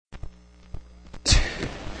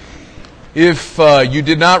If you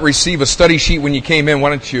did not receive a study sheet when you came in,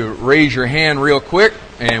 why don't you raise your hand real quick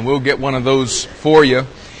and we'll get one of those for you.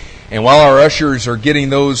 And while our ushers are getting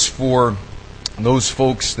those for those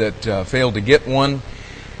folks that failed to get one,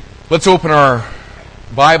 let's open our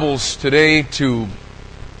Bibles today to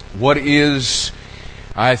what is,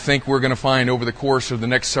 I think we're going to find over the course of the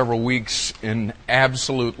next several weeks, an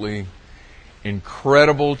absolutely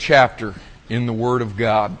incredible chapter in the Word of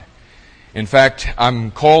God. In fact,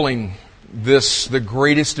 I'm calling this the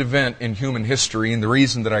greatest event in human history, and the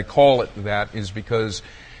reason that I call it that is because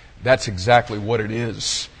that's exactly what it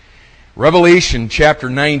is. Revelation chapter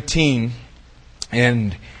 19,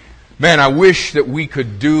 and man, I wish that we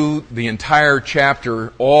could do the entire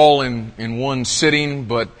chapter all in one sitting,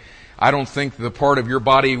 but I don't think the part of your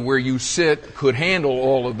body where you sit could handle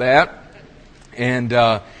all of that,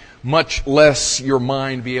 and much less your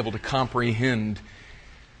mind be able to comprehend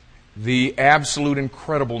the absolute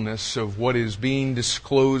incredibleness of what is being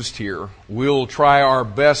disclosed here. We'll try our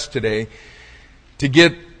best today to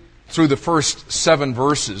get through the first 7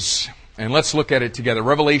 verses, and let's look at it together.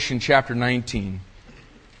 Revelation chapter 19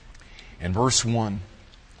 and verse 1.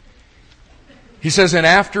 He says, "And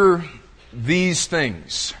after these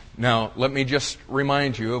things..." Now, let me just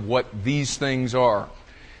remind you of what these things are.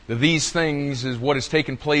 These things is what has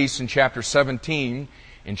taken place in chapter 17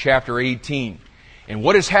 and chapter 18. And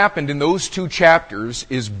what has happened in those 2 chapters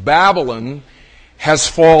is Babylon has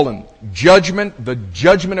fallen. The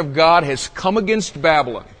judgment of God has come against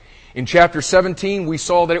Babylon. In chapter 17, we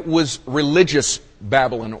saw that it was religious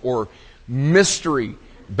Babylon or mystery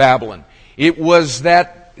Babylon. It was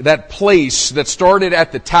that place that started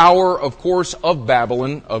at the Tower, of course, of Babel,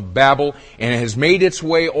 and has made its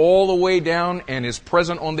way all the way down and is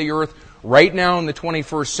present on the earth right now in the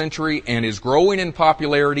 21st century and is growing in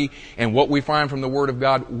popularity, and what we find from the Word of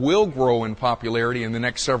God will grow in popularity in the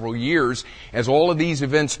next several years as all of these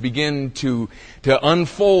events begin to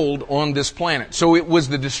unfold on this planet. So it was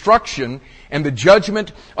the destruction and the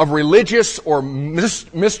judgment of religious or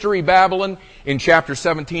mystery Babylon in chapter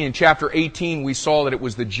 17. In chapter 18 we saw that it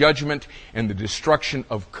was the judgment and the destruction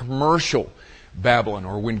of commercial Babylon,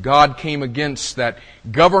 or when God came against that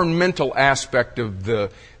governmental aspect of the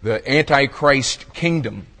Antichrist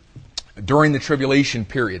kingdom during the tribulation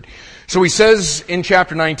period. So he says in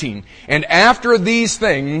chapter 19, "And after these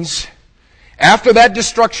things, after that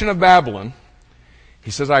destruction of Babylon,"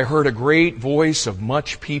 he says, "I heard a great voice of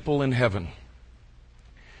much people in heaven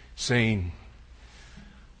saying,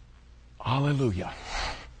 Alleluia,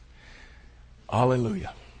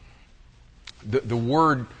 Alleluia." The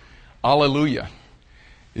word Alleluia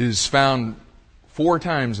is found 4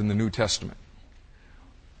 times in the New Testament.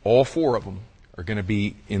 All 4 of them are going to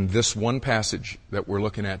be in this one passage that we're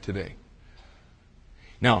looking at today.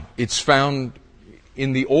 Now, it's found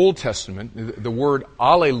in the Old Testament. The word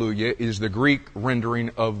Alleluia is the Greek rendering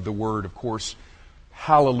of the word, of course,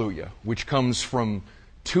 Hallelujah, which comes from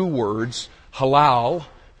 2 words, halal,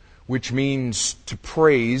 which means to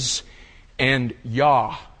praise, and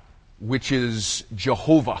Yah, which is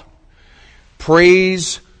Jehovah.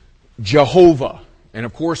 Praise Jehovah. And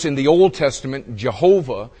of course, in the Old Testament,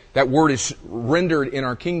 Jehovah, that word is rendered in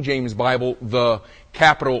our King James Bible the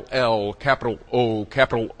capital L, capital O,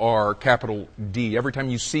 capital R, capital D. Every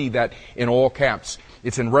time you see that in all caps,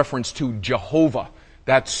 it's in reference to Jehovah.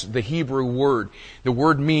 That's the Hebrew word. The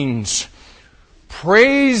word means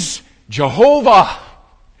praise Jehovah,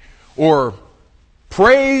 or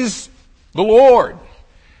praise the Lord.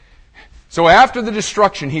 So after the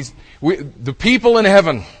destruction, the people in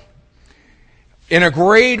heaven, in a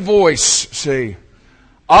great voice, say,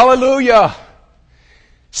 Alleluia!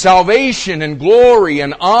 Salvation and glory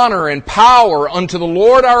and honor and power unto the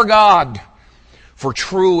Lord our God. For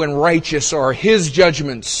true and righteous are His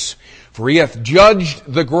judgments. For He hath judged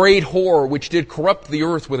the great whore, which did corrupt the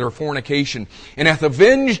earth with her fornication, and hath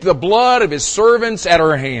avenged the blood of His servants at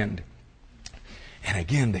her hand. And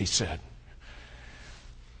again they said,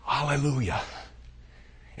 Alleluia.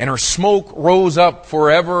 And her smoke rose up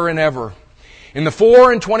forever and ever. And the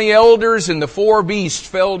 24 elders and the 4 beasts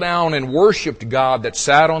fell down and worshipped God that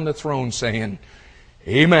sat on the throne, saying,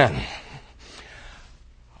 Amen.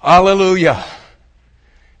 Alleluia.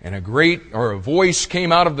 And a voice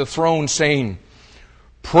came out of the throne saying,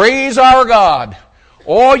 Praise our God,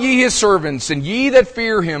 all ye His servants, and ye that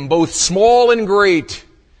fear Him, both small and great.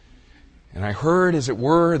 And I heard, as it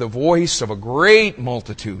were, the voice of a great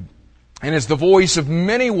multitude, and as the voice of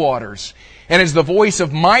many waters, and as the voice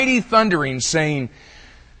of mighty thundering, saying,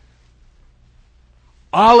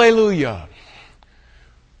 Alleluia!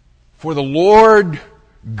 For the Lord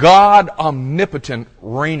God omnipotent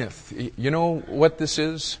reigneth. You know what this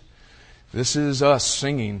is? This is us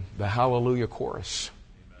singing the Hallelujah chorus.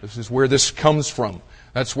 This is where this comes from.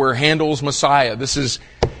 That's where Handel's Messiah. This is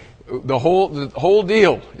the whole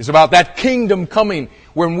deal is about that kingdom coming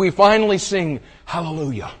when we finally sing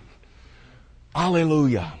Hallelujah.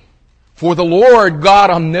 Alleluia. For the Lord God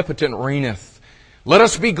omnipotent reigneth. Let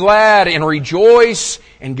us be glad and rejoice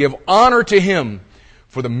and give honor to Him.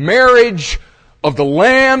 For the marriage of the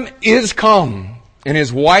Lamb is come, and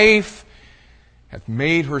His wife hath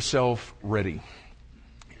made herself ready.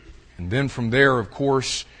 And then from there, of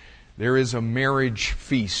course, there is a marriage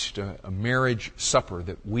feast, a marriage supper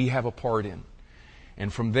that we have a part in.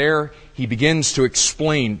 And from there, he begins to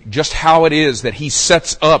explain just how it is that he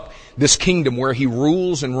sets up this kingdom where he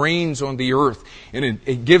rules and reigns on the earth. And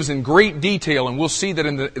it gives in great detail, and we'll see that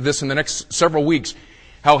in the next several weeks,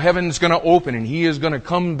 how heaven's going to open and he is going to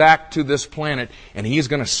come back to this planet and he is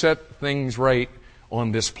going to set things right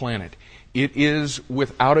on this planet. It is,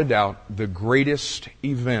 without a doubt, the greatest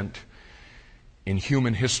event in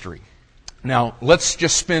human history. Now, let's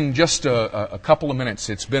just spend just a couple of minutes.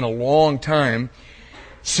 It's been a long time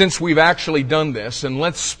since we've actually done this, and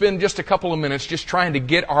let's spend just a couple of minutes just trying to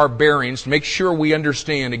get our bearings, to make sure we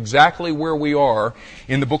understand exactly where we are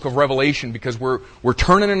in the book of Revelation, because we're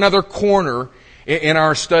turning another corner in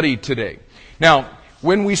our study today. Now,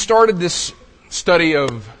 when we started this study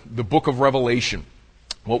of the book of Revelation,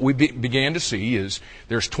 what we began to see is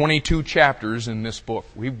there's 22 chapters in this book.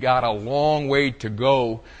 We've got a long way to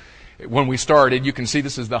go. When we started, you can see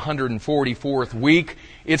this is the 144th week.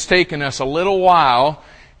 It's taken us a little while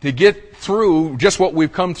to get through just what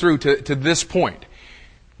we've come through to this point.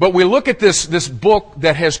 But we look at this book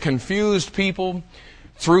that has confused people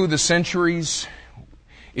through the centuries.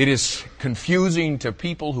 It is confusing to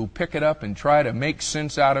people who pick it up and try to make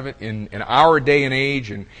sense out of it in our day and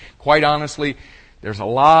age. And quite honestly, there's a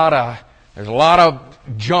lot of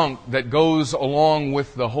junk that goes along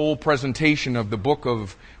with the whole presentation of the book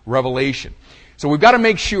of Revelation. So we've got to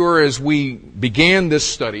make sure as we began this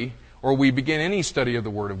study, or we begin any study of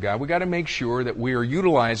the Word of God, we've got to make sure that we are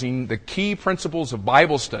utilizing the key principles of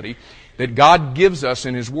Bible study that God gives us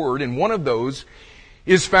in His Word. And one of those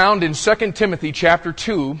is found in 2 Timothy chapter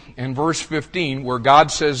 2 and verse 15, where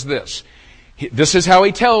God says this. This is how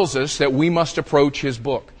He tells us that we must approach His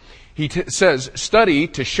book. He says, "Study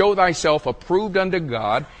to show thyself approved unto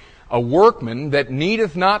God, a workman that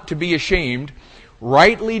needeth not to be ashamed,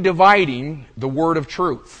 rightly dividing the word of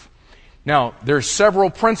truth." Now, there's several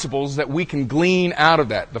principles that we can glean out of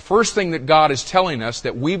that. The first thing that God is telling us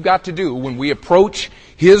that we've got to do when we approach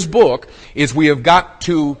His book is we have got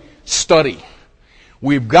to study.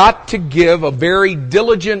 We've got to give a very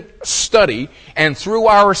diligent study, and through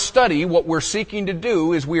our study, what we're seeking to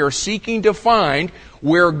do is we are seeking to find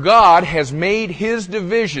where God has made His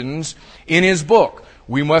divisions in His book.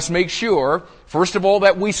 We must make sure, first of all,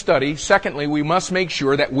 that we study. Secondly, we must make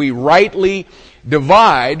sure that we rightly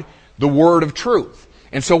divide the word of truth.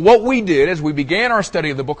 And so what we did as we began our study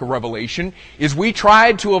of the book of Revelation is we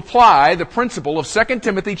tried to apply the principle of 2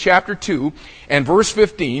 Timothy chapter 2 and verse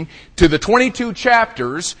 15 to the 22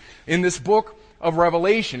 chapters in this book of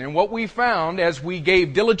Revelation. And what we found as we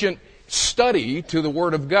gave diligent study to the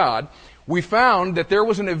Word of God, we found that there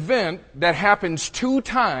was an event that happens 2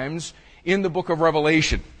 times in the book of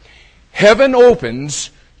Revelation. Heaven opens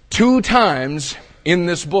 2 times in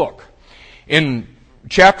this book. In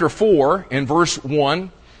chapter 4 and verse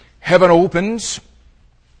 1, heaven opens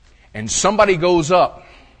and somebody goes up.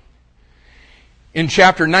 In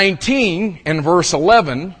chapter 19 and verse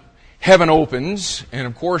 11, heaven opens, and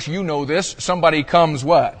of course you know this, somebody comes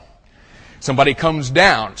what? Somebody comes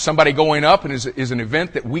down. Somebody going up is an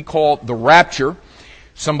event that we call the rapture.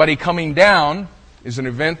 Somebody coming down is an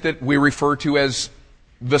event that we refer to as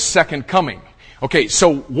the second coming. Okay,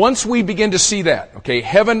 so once we begin to see that, okay,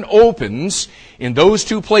 heaven opens in those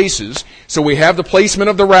 2 places. So we have the placement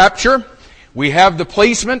of the rapture. We have the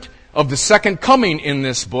placement of the second coming in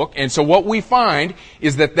this book. And so what we find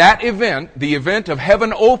is that event, the event of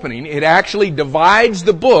heaven opening, it actually divides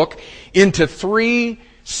the book into 3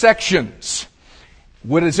 sections.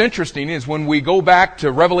 What is interesting is when we go back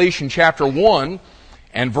to Revelation chapter 1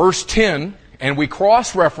 and verse 10, and we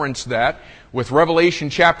cross-reference that with Revelation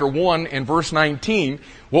chapter 1 and verse 19,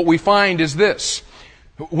 what we find is this.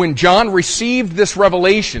 When John received this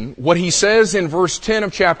revelation, what he says in verse 10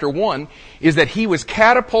 of chapter 1 is that he was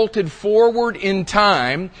catapulted forward in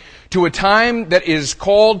time to a time that is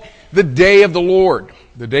called the day of the Lord.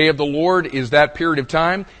 The day of the Lord is that period of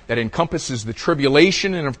time that encompasses the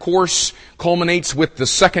tribulation and, of course, culminates with the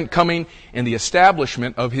second coming and the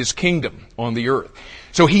establishment of His kingdom on the earth.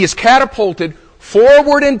 So he is catapulted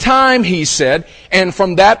forward in time, he said, and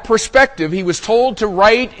from that perspective, he was told to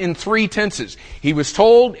write in 3 tenses. He was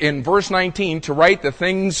told in verse 19 to write the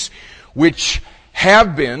things which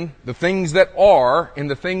have been, the things that are, and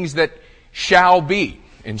the things that shall be.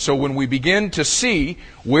 And so when we begin to see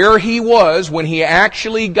where he was when he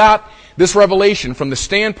actually got this revelation from the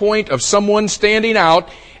standpoint of someone standing out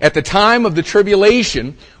at the time of the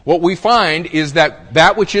tribulation, what we find is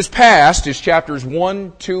that which is past is chapters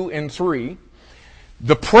 1, 2, and 3.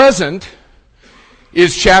 The present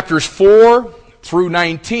is chapters 4 through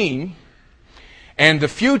 19. And the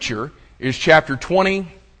future is chapter 20,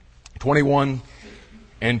 21,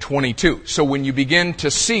 and 22. So when you begin to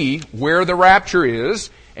see where the rapture is,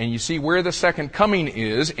 and you see where the second coming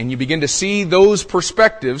is, and you begin to see those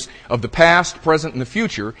perspectives of the past, present, and the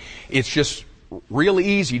future, it's just real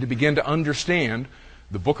easy to begin to understand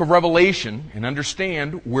the book of Revelation and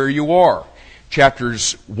understand where you are.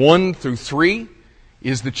 Chapters 1 through 3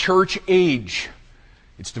 is the church age.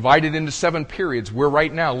 It's divided into 7 periods. We're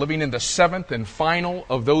right now living in the 7th and final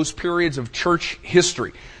of those periods of church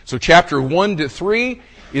history. So chapter 1 to 3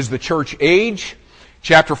 is the church age.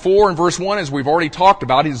 Chapter 4 and verse 1, as we've already talked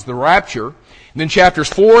about, is the rapture. And then chapters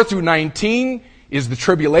 4 through 19 is the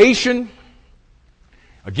tribulation.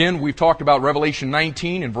 Again, we've talked about Revelation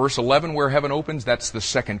 19 and verse 11 where heaven opens. That's the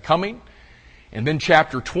second coming. And then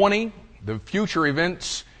chapter 20, the future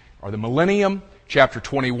events are the millennium. Chapter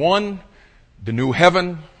 21, the new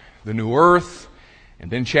heaven, the new earth.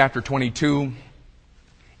 And then chapter 22,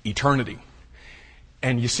 eternity.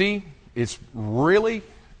 And you see, it's really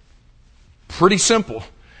pretty simple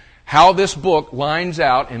how this book lines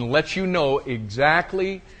out and lets you know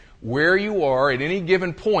exactly where you are at any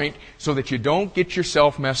given point so that you don't get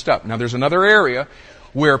yourself messed up. Now there's another area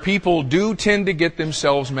where people do tend to get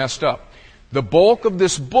themselves messed up. The bulk of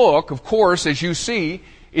this book, of course, as you see,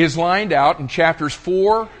 is lined out in chapters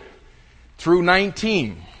 4 through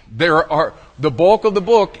 19. The bulk of the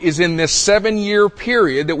book is in this 7-year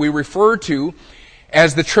period that we refer to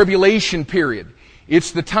as the tribulation period.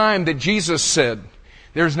 It's the time that Jesus said,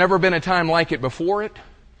 there's never been a time like it before it.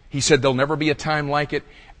 He said there'll never be a time like it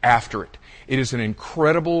after it. It is an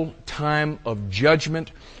incredible time of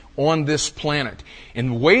judgment on this planet.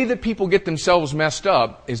 And the way that people get themselves messed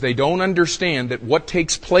up is they don't understand that what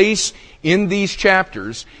takes place in these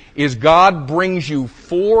chapters is God brings you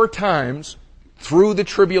 4 times through the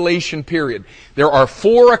tribulation period. There are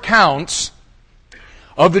 4 accounts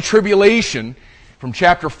of the tribulation from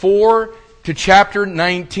chapter 4 to chapter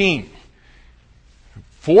 19.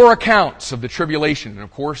 4 accounts of the tribulation. And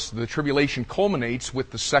of course, the tribulation culminates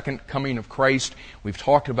with the second coming of Christ. We've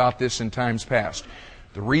talked about this in times past.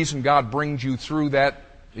 The reason God brings you through that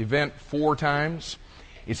event 4 times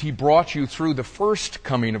is He brought you through the first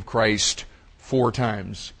coming of Christ 4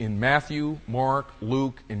 times. In Matthew, Mark,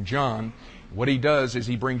 Luke, and John, what He does is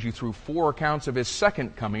He brings you through 4 accounts of His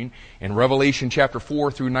second coming in Revelation chapter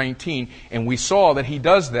 4 through 19. And we saw that He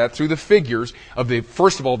does that through the figures of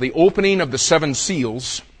first of all, the opening of the 7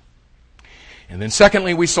 seals. And then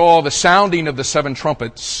secondly, we saw the sounding of the 7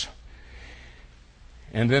 trumpets.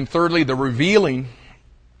 And then thirdly, the revealing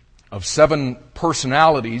of 7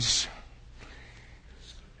 personalities.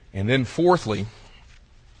 And then fourthly,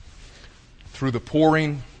 through the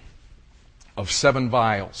pouring of 7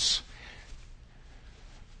 vials.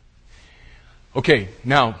 Okay,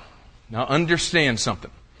 now understand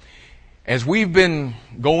something. As we've been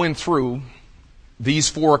going through these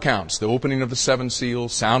 4 accounts, the opening of the 7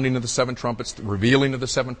 seals, sounding of the 7 trumpets, the revealing of the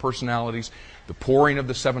 7 personalities, the pouring of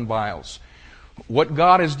the 7 vials, what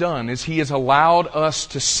God has done is He has allowed us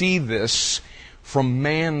to see this from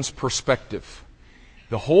man's perspective.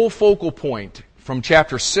 The whole focal point from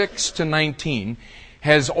chapter 6 to 19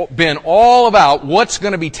 has been all about what's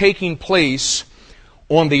going to be taking place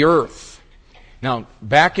on the earth. Now,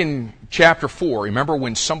 back in chapter 4, remember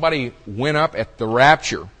when somebody went up at the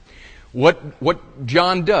rapture, what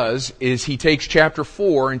John does is he takes chapter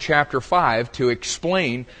 4 and chapter 5 to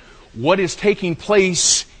explain what is taking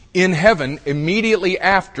place in heaven immediately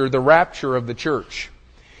after the rapture of the church.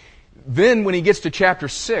 Then when he gets to chapter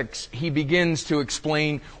 6, he begins to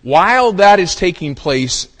explain while that is taking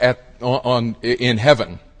place in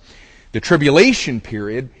heaven, the tribulation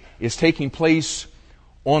period is taking place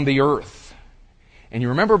on the earth. And you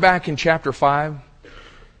remember back in chapter 5,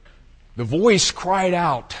 the voice cried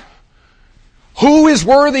out, "Who is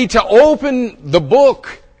worthy to open the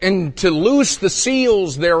book and to loose the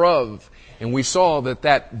seals thereof?" And we saw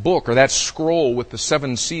that book or that scroll with the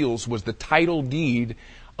 7 seals was the title deed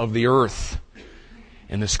of the earth.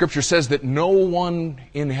 And the Scripture says that no one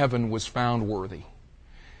in heaven was found worthy.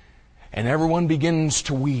 And everyone begins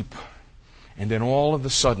to weep. And then all of a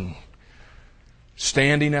sudden,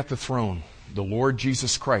 standing at the throne, the Lord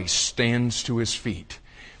Jesus Christ stands to His feet,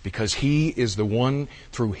 because He is the one,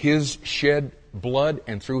 through His shed blood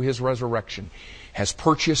and through His resurrection, has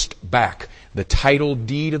purchased back the title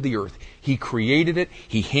deed of the earth. He created it.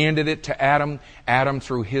 He handed it to Adam. Adam,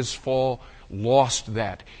 through his fall, lost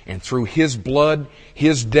that. And through His blood,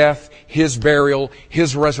 His death, His burial,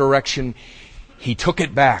 His resurrection, He took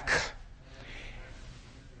it back.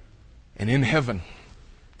 And in heaven,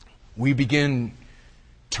 we begin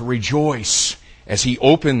to rejoice as He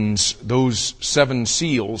opens those 7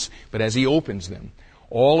 seals. But as He opens them,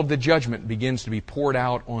 all of the judgment begins to be poured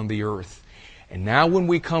out on the earth. And now when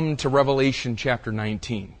we come to Revelation chapter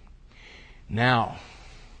 19, now,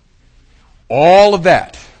 all of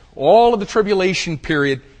that, all of the tribulation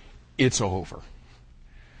period, it's over.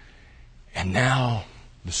 And now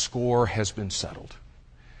the score has been settled.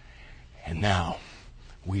 And now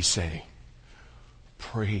we say,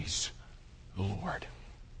 praise the Lord.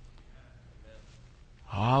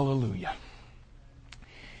 Hallelujah.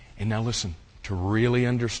 And now listen, to really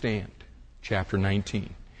understand chapter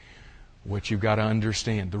 19, what you've got to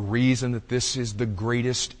understand, the reason that this is the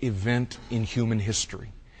greatest event in human history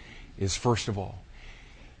is, first of all,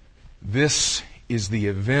 this is the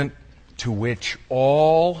event to which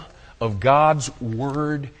all of God's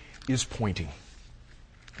Word is pointing.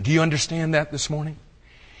 Do you understand that this morning?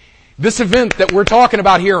 This event that we're talking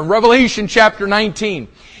about here in Revelation chapter 19,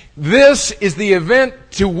 this is the event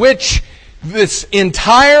to which this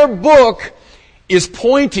entire book is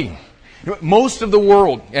pointing. Most of the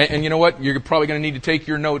world, and you know what? You're probably going to need to take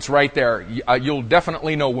your notes right there. You'll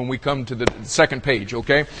definitely know when we come to the second page,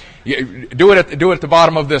 okay? Do it at the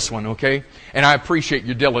bottom of this one, okay? And I appreciate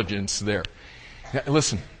your diligence there. Now,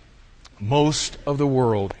 listen, most of the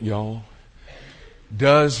world, y'all,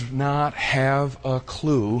 does not have a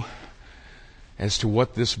clue as to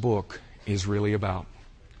what this book is really about.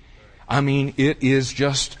 I mean, it is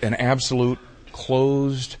just an absolute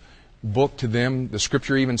closed book to them. The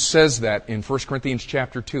Scripture even says that in 1 Corinthians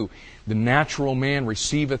chapter 2. The natural man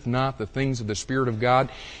receiveth not the things of the Spirit of God,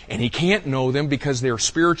 and he can't know them because they are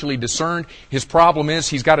spiritually discerned. His problem is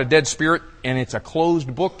he's got a dead spirit, and it's a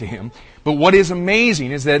closed book to him. But what is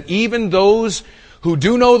amazing is that even those who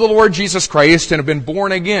do know the Lord Jesus Christ and have been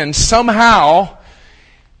born again, somehow,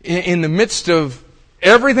 in the midst of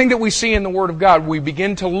everything that we see in the Word of God, we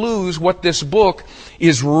begin to lose what this book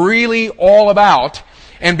is really all about.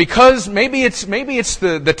 And because maybe it's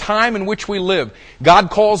the time in which we live.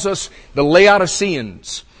 God calls us the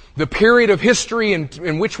Laodiceans. The period of history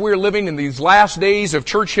in which we're living in these last days of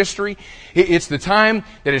church history. It's the time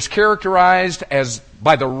that is characterized as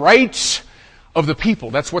by the rights of the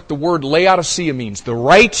people. That's what the word Laodicea means. The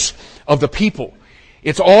rights of the people.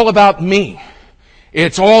 It's all about me.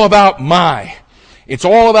 It's all about it's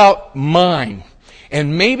all about mine.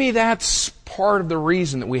 And maybe that's part of the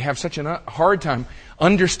reason that we have such a hard time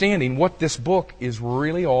understanding what this book is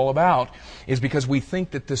really all about, is because we think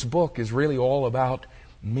that this book is really all about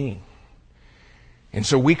me. And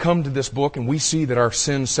so we come to this book and we see that our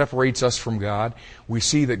sin separates us from God. We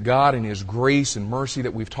see that God, in His grace and mercy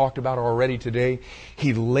that we've talked about already today,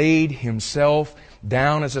 He laid Himself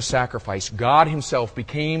down as a sacrifice. God Himself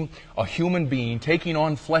became a human being, taking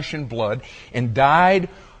on flesh and blood, and died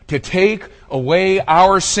to take away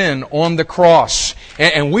our sin on the cross.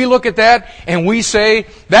 And we look at that and we say,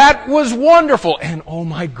 that was wonderful. And oh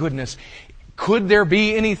my goodness, could there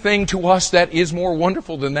be anything to us that is more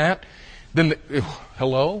wonderful than that? Than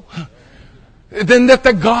that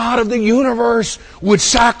the God of the universe would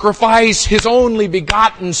sacrifice His only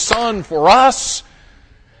begotten Son for us?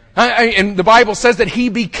 And the Bible says that He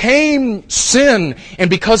became sin. And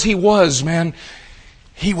because He was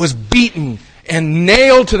beaten and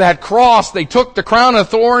nailed to that cross. They took the crown of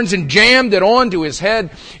thorns and jammed it onto His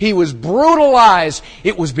head. He was brutalized.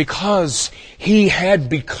 It was because He had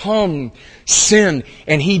become sin,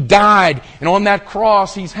 and He died. And on that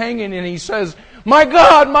cross, He's hanging and He says, my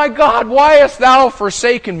God, why hast Thou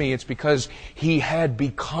forsaken me? It's because He had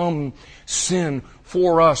become sin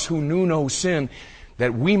for us who knew no sin,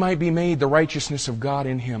 that we might be made the righteousness of God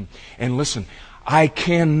in Him. And listen, I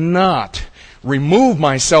cannot remove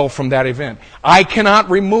myself from that event. I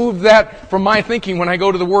cannot remove that from my thinking when I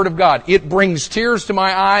go to the Word of God. It brings tears to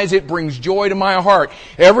my eyes. It brings joy to my heart.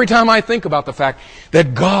 Every time I think about the fact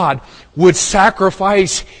that God would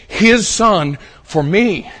sacrifice His Son for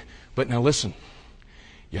me. But now listen,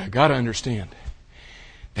 you got to understand,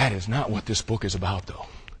 that is not what this book is about, though.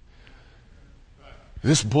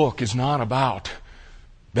 This book is not about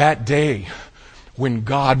that day when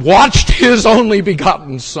God watched His only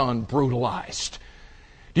begotten Son brutalized.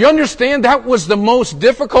 Do you understand? That was the most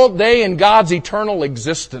difficult day in God's eternal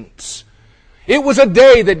existence. It was a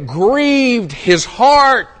day that grieved His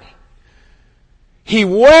heart. He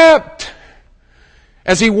wept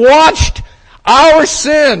as He watched our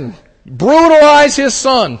sin brutalize His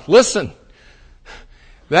Son. Listen,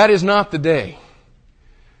 that is not the day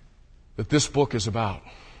that this book is about.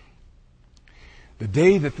 The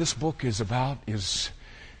day that this book is about is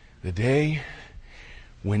the day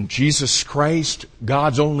when Jesus Christ,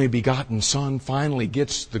 God's only begotten Son, finally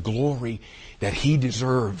gets the glory that He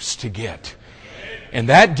deserves to get. And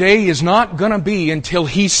that day is not going to be until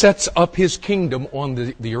He sets up His kingdom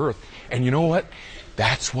on the earth. And you know what?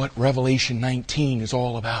 That's what Revelation 19 is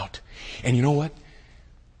all about. And you know what?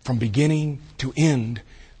 From beginning to end,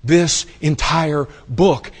 this entire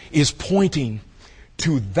book is pointing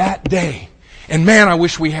to that day. And man, I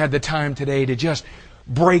wish we had the time today to just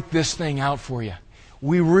break this thing out for you.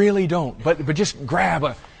 We really don't. But just grab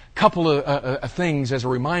a couple of things as a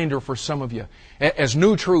reminder for some of you, as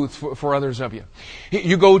new truth for others of you.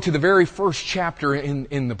 You go to the very first chapter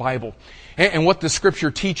in the Bible, and what the Scripture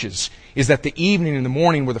teaches is that the evening and the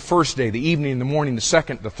morning were the first day, the evening and the morning the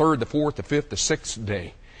second, the third, the fourth, the fifth, the sixth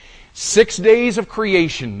day. 6 days of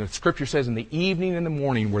creation, the Scripture says, in the evening and the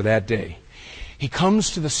morning were that day. He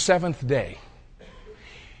comes to the seventh day.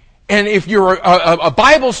 And if you're a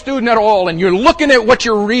Bible student at all and you're looking at what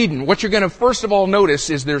you're reading, what you're going to first of all notice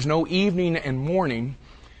is there's no evening and morning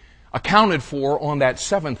accounted for on that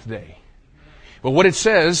seventh day. But what it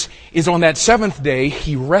says is on that seventh day,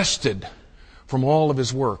 He rested from all of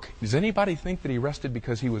His work. Does anybody think that He rested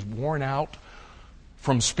because He was worn out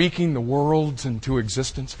from speaking the worlds into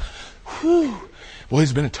existence? Whew. Well,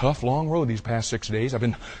 it's been a tough, long road these past 6 days. I've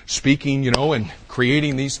been speaking, and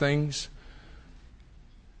creating these things.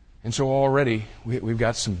 And so already we've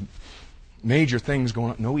got some major things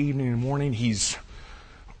going on. No evening and morning. He's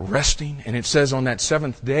resting. And it says on that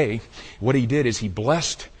seventh day, what He did is He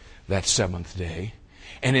blessed that seventh day.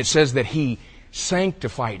 And it says that He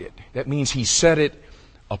sanctified it. That means He set it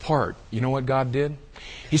apart. You know what God did?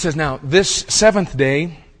 He says, now, this seventh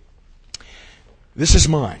day, this is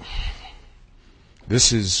mine.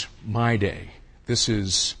 This is my day. This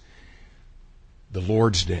is the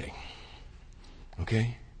Lord's day.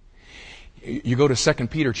 Okay? You go to 2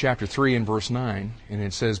 Peter chapter 3 and verse 9, and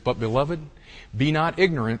it says, but beloved, be not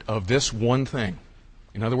ignorant of this one thing.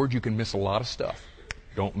 In other words, you can miss a lot of stuff.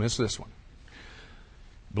 Don't miss this one.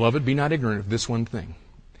 Beloved, be not ignorant of this one thing,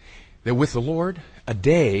 that with the Lord, a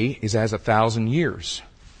day is as 1,000 years.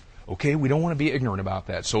 Okay, we don't want to be ignorant about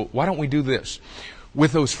that. So why don't we do this?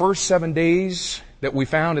 With those first 7 days that we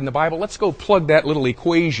found in the Bible, let's go plug that little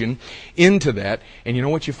equation into that. And you know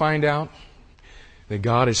what you find out? That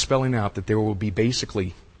God is spelling out that there will be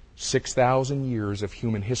basically 6,000 years of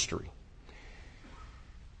human history.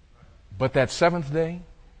 But that seventh day,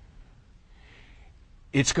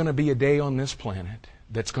 it's going to be a day on this planet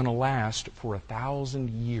that's going to last for 1,000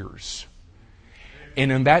 years. And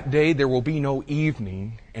in that day, there will be no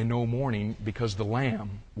evening and no morning because the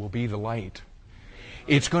Lamb will be the light.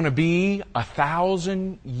 It's going to be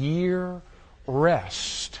 1,000-year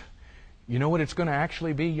rest. You know what it's going to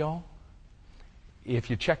actually be, y'all?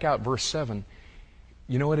 If you check out verse 7,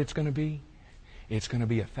 you know what it's going to be? It's going to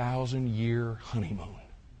be 1,000-year honeymoon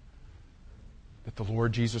that the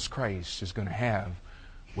Lord Jesus Christ is going to have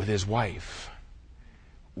with His wife,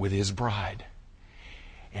 with His bride.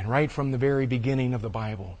 And right from the very beginning of the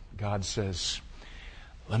Bible, God says,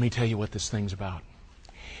 let me tell you what this thing's about.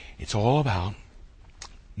 It's all about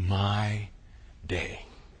my day.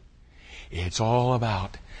 It's all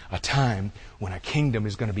about a time when a kingdom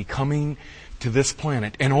is going to be coming to this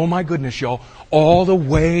planet. And oh my goodness, y'all, all the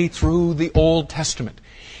way through the Old Testament.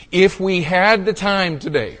 If we had the time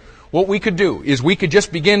today, what we could do is we could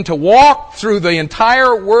just begin to walk through the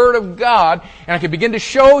entire Word of God, and I could begin to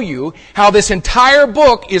show you how this entire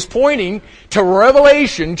book is pointing to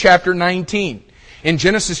Revelation chapter 19. In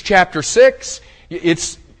Genesis chapter 6,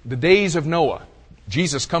 it's the days of Noah.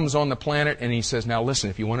 Jesus comes on the planet and He says, now listen,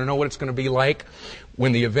 if you want to know what it's going to be like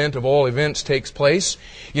when the event of all events takes place,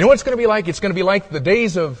 you know what it's going to be like? It's going to be like the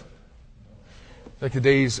days of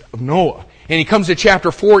Noah. And He comes to chapter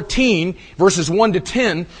 14, verses 1 to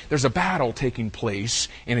 10, there's a battle taking place.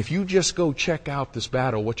 And if you just go check out this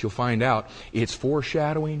battle, what you'll find out, it's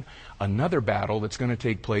foreshadowing another battle that's going to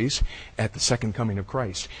take place at the second coming of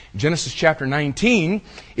Christ. In Genesis chapter 19,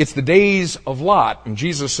 it's the days of Lot. And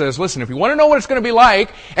Jesus says, listen, if you want to know what it's going to be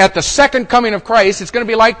like at the second coming of Christ, it's going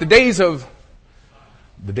to be like the days of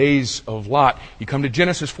the days of Lot. You come to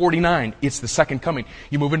Genesis 49, it's the second coming.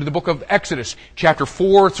 You move into the book of Exodus, chapter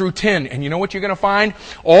 4 through 10, and you know what you're going to find?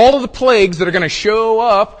 All of the plagues that are going to show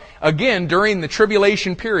up again during the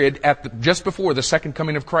tribulation period just before the second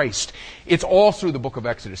coming of Christ. It's all through the book of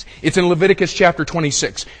Exodus. It's in Leviticus chapter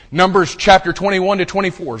 26. Numbers chapter 21 to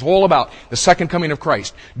 24 is all about the second coming of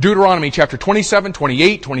Christ. Deuteronomy chapter 27,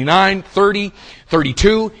 28, 29, 30,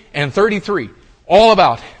 32, and 33. All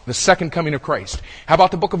about the second coming of Christ. How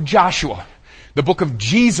about the book of Joshua? The book of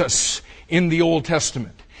Jesus in the Old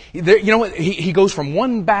Testament. You know what? He goes from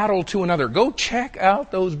one battle to another. Go check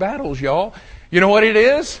out those battles, y'all. You know what it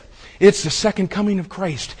is? It's the second coming of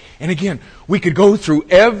Christ. And again, we could go through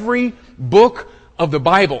every book of the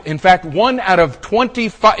Bible. In fact, one out of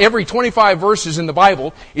every 25 verses in the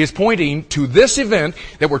Bible is pointing to this event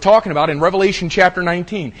that we're talking about in Revelation chapter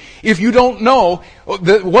 19. If you don't know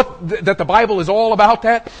that the Bible is all about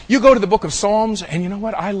that, you go to the book of Psalms, and you know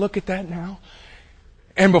what? I look at that now.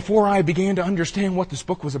 And before I began to understand what this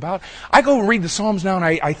book was about, I go and read the Psalms now, and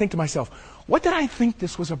I think to myself, what did I think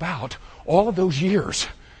this was about all of those years?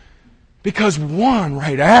 Because one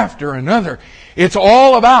right after another, it's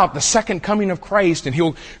all about the second coming of Christ, and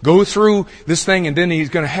he'll go through this thing, and then he's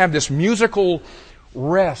going to have this musical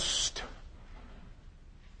rest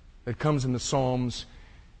that comes in the Psalms,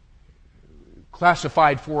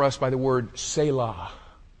 classified for us by the word Selah.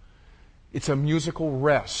 It's a musical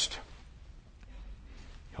rest.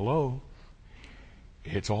 Hello?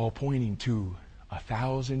 It's all pointing to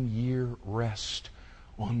 1,000-year rest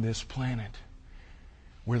on this planet,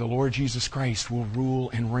 where the Lord Jesus Christ will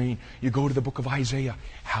rule and reign. You go to the book of Isaiah.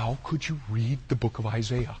 How could you read the book of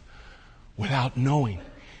Isaiah without knowing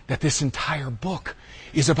that this entire book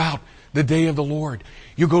is about the day of the Lord?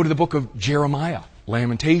 You go to the book of Jeremiah,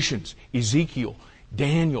 Lamentations, Ezekiel,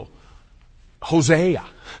 Daniel, Hosea,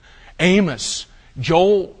 Amos,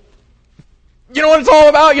 Joel. You know what it's all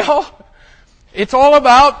about, y'all? It's all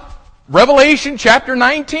about Revelation chapter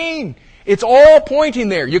 19. It's all pointing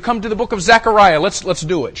there. You come to the book of Zechariah. Let's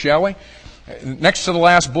do it, shall we? Next to the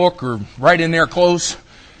last book, or right in there close,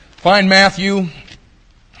 find Matthew.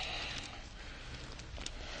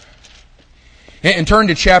 And turn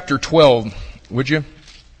to chapter 12, would you?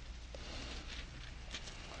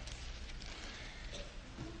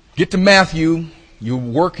 Get to Matthew. You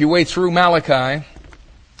work your way through Malachi.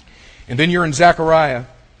 And then you're in Zechariah.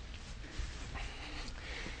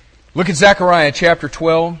 Look at Zechariah chapter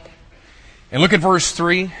 12. And look at verse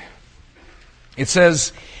 3. It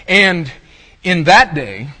says, and in that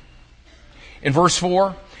day, in verse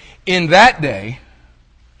 4, in that day,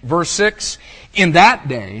 verse 6, in that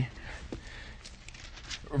day,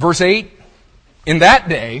 verse 8, in that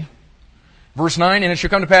day, verse 9, and it shall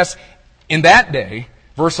come to pass in that day,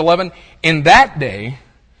 verse 11, in that day,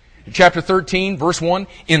 chapter 13, verse 1,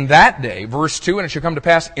 in that day, verse 2, and it shall come to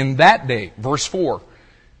pass in that day, verse 4,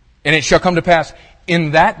 and it shall come to pass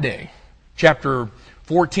in that day, chapter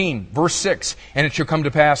 14, verse 6, and it shall come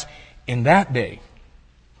to pass in that day.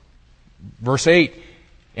 Verse 8,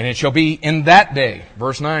 and it shall be in that day.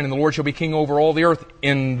 Verse 9, and the Lord shall be king over all the earth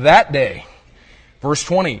in that day. Verse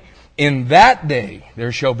 20, in that day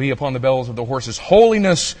there shall be upon the bells of the horses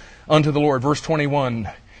holiness unto the Lord. Verse 21,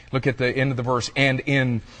 look at the end of the verse, and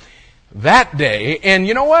in that day. And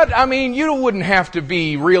you know what? I mean, you wouldn't have to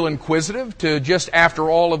be real inquisitive to just after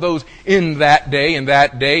all of those, in that day, in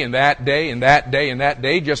that day, in that day, in that day, in that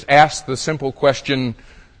day, just ask the simple question,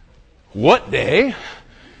 what day?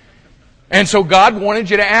 And so God wanted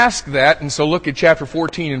you to ask that. And so look at chapter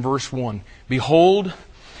 14 and verse 1. Behold,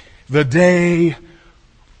 the day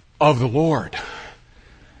of the Lord.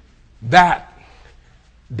 That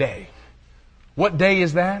day. What day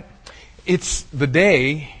is that? It's the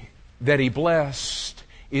day that He blessed.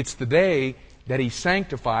 It's the day that He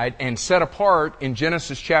sanctified and set apart in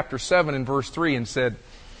Genesis chapter 7 and verse 3 and said,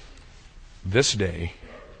 this day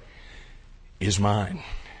is mine.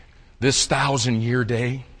 This 1,000-year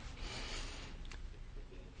day,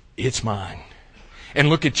 it's mine. And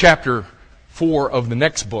look at chapter 4 of the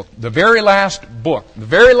next book. The very last book. The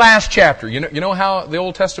very last chapter. You know how the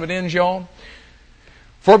Old Testament ends, y'all?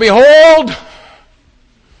 For behold,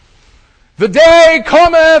 the day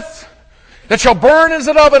cometh that shall burn as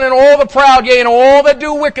an oven, and all the proud, yea, and all that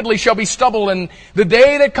do wickedly shall be stubble. And the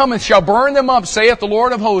day that cometh shall burn them up, saith the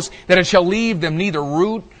Lord of hosts, that it shall leave them neither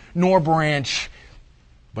root nor branch.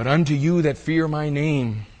 But unto you that fear my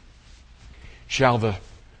name shall the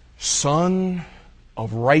Son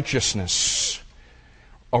of righteousness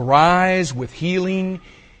arise with healing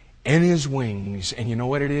in His wings. And you know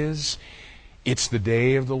what it is? It's the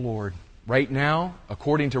day of the Lord. Right now,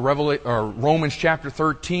 according to Romans chapter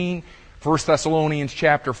 13, 1 Thessalonians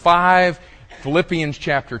chapter 5, Philippians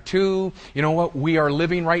chapter 2. You know what? We are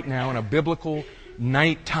living right now in a biblical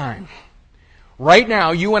nighttime. Right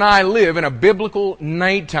now, you and I live in a biblical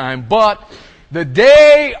nighttime, but the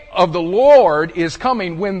day of the Lord is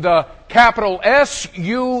coming when the capital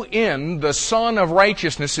S-U-N, the Son of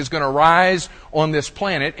Righteousness, is going to rise on this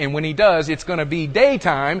planet. And when He does, it's going to be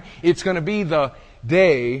daytime. It's going to be the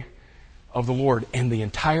day of the Lord. And the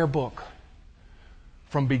entire book,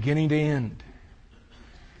 from beginning to end,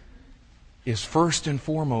 is first and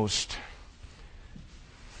foremost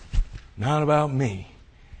not about me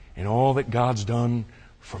and all that God's done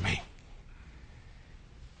for me.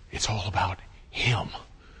 It's all about Him.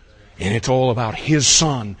 And it's all about His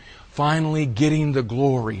Son finally getting the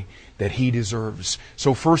glory that He deserves.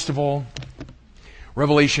 So first of all,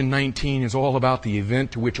 Revelation 19 is all about the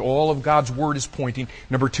event to which all of God's Word is pointing.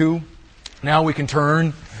 Number 2, now we can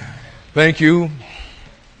turn. Thank you.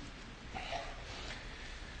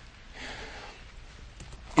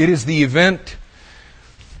 It is the event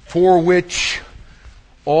for which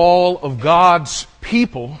all of God's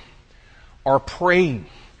people are praying.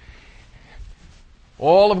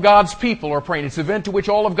 All of God's people are praying. It's the event to which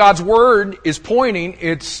all of God's Word is pointing.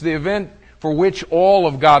 It's the event for which all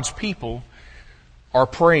of God's people are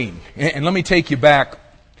praying. And let me take you back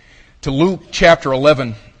to Luke chapter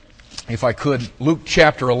 11, if I could. Luke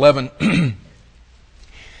chapter 11. And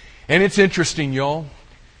it's interesting, y'all.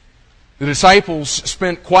 The disciples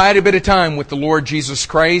spent quite a bit of time with the Lord Jesus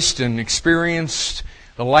Christ and experienced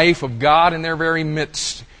the life of God in their very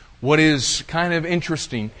midst. What is kind of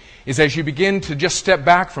interesting is as you begin to just step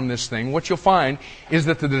back from this thing, what you'll find is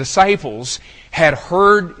that the disciples had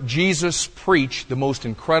heard Jesus preach the most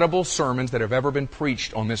incredible sermons that have ever been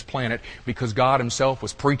preached on this planet because God Himself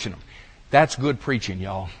was preaching them. That's good preaching,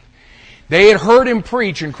 y'all. They had heard Him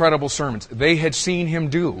preach incredible sermons. They had seen Him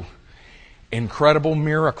do incredible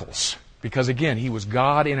miracles. Because again, He was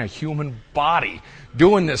God in a human body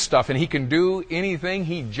doing this stuff. And He can do anything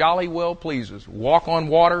He jolly well pleases. Walk on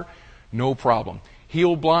water, no problem.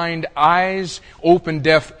 Heal blind eyes, open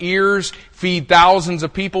deaf ears, feed thousands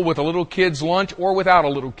of people with a little kid's lunch or without a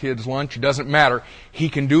little kid's lunch. It doesn't matter. He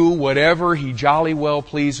can do whatever He jolly well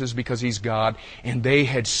pleases because He's God. And they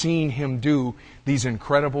had seen Him do these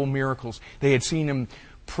incredible miracles. They had seen Him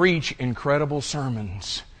preach incredible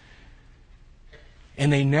sermons.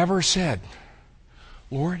 And they never said,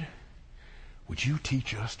 Lord, would You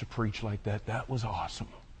teach us to preach like that? That was awesome.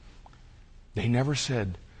 They never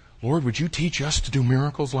said, Lord, would You teach us to do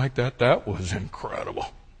miracles like that? That was incredible.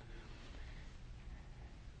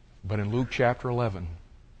 But in Luke chapter 11,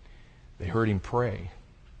 they heard Him pray.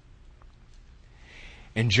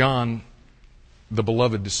 And John, the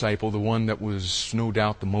beloved disciple, the one that was no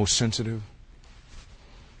doubt the most sensitive,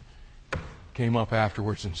 came up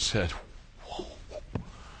afterwards and said,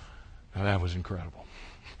 now that was incredible.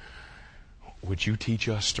 Would You teach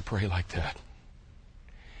us to pray like that?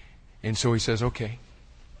 And so he says, okay.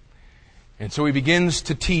 And so he begins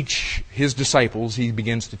to teach his disciples, he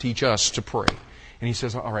begins to teach us to pray. And he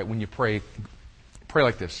says, all right, when you pray, pray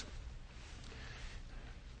like this.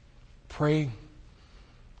 Pray,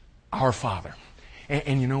 Our Father.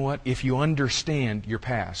 And you know what? If you understand your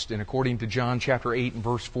past, and according to John chapter 8 and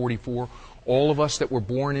verse 44, all of us that were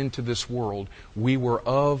born into this world, we were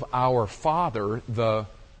of our father, the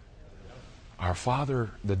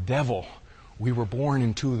devil. We were born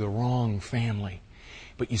into the wrong family.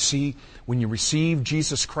 But you see, when you receive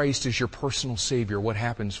Jesus Christ as your personal Savior, what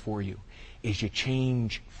happens for you is you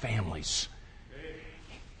change families.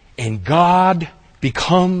 And God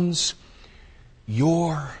becomes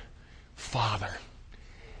your Father.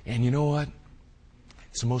 And you know what?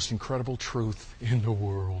 It's the most incredible truth in the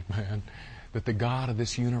world, man. That the God of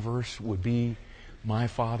this universe would be my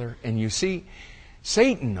Father. And you see,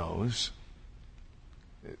 Satan knows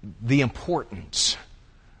the importance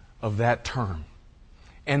of that term.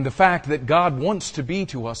 And the fact that God wants to be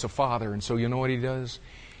to us a father. And so you know what he does?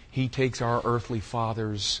 He takes our earthly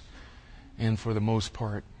fathers and for the most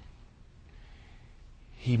part,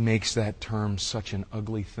 he makes that term such an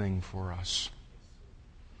ugly thing for us.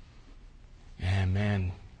 And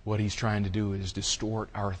man, what he's trying to do is distort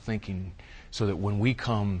our thinking so that when we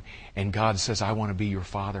come and God says, I want to be your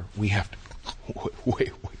Father, we have to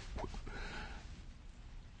wait.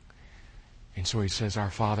 And so he says,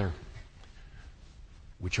 Our Father,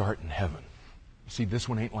 which art in heaven. See, this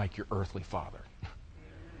one ain't like your earthly father.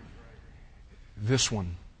 This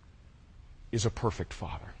one is a perfect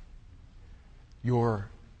Father. Your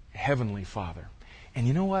heavenly Father. And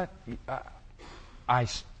you know what? I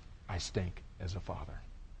stink as a father.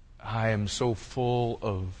 I am so full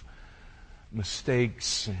of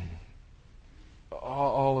mistakes and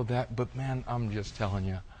all of that. But man, I'm just telling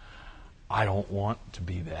you, I don't want to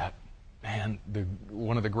be that. Man,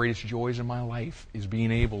 one of the greatest joys in my life is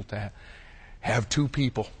being able to have two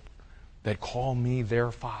people that call me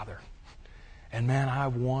their father. And man, I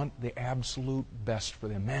want the absolute best for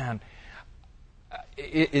them. Man,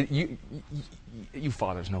 you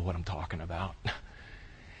fathers know what I'm talking about.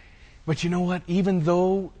 But you know what? Even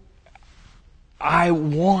though I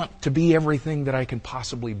want to be everything that I can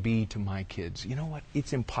possibly be to my kids, you know what?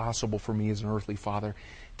 It's impossible for me as an earthly father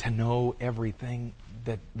to know everything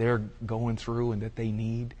that they're going through and that they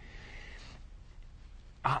need.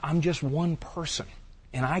 I'm just one person,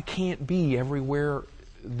 and I can't be everywhere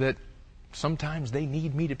that sometimes they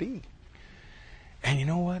need me to be. And you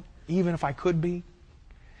know what? Even if I could be,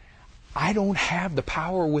 I don't have the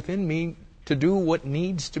power within me to do what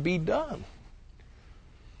needs to be done.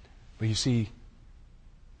 But you see,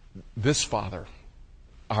 this Father,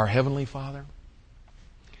 our Heavenly Father,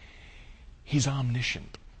 He's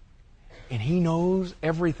omniscient. And He knows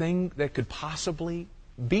everything that could possibly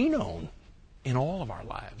be known in all of our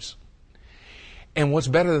lives. And what's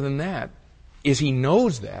better than that is He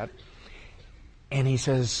knows that, and He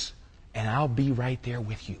says, and I'll be right there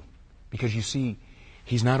with you. Because you see,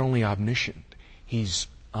 He's not only omniscient, He's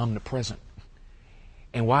omnipresent.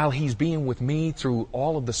 And while He's being with me through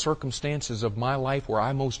all of the circumstances of my life where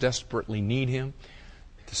I most desperately need Him,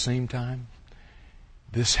 at the same time,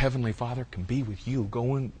 this Heavenly Father can be with you,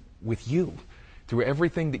 going with you through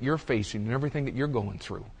everything that you're facing and everything that you're going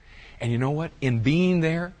through. And you know what? In being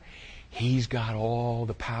there, He's got all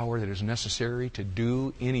the power that is necessary to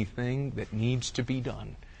do anything that needs to be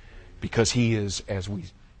done. Because He is, as we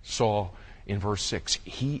saw in verse 6,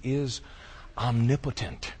 He is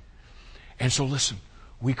omnipotent. And so listen,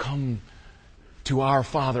 we come to our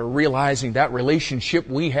Father realizing that relationship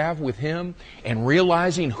we have with Him and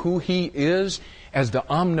realizing who He is as the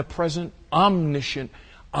omnipresent, omniscient,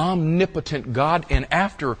 omnipotent God. And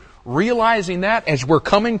after realizing that, as we're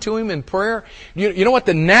coming to Him in prayer, you know what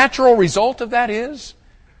the natural result of that is?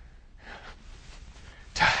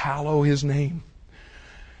 To hallow His name.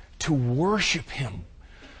 To worship Him.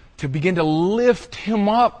 To begin to lift Him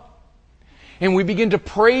up. And we begin to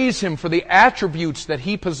praise Him for the attributes that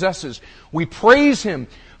He possesses. We praise Him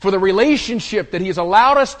for the relationship that He has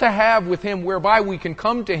allowed us to have with Him, whereby we can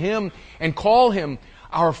come to Him and call Him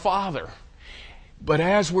our Father. But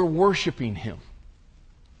as we're worshiping Him,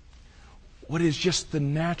 what is just the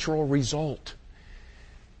natural result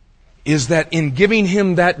is that in giving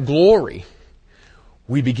Him that glory,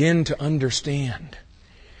 we begin to understand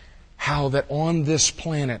how that on this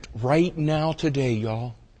planet, right now, today,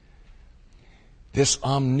 y'all, this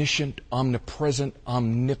omniscient, omnipresent,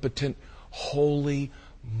 omnipotent, holy,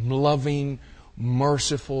 loving,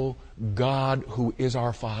 merciful God who is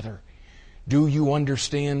our Father. Do you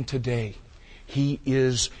understand today? He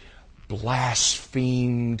is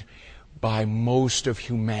blasphemed by most of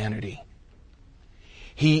humanity.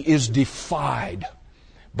 He is defied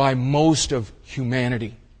by most of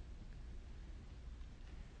humanity.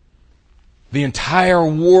 The entire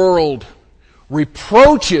world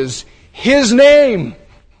reproaches His name.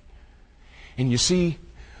 And you see,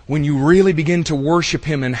 when you really begin to worship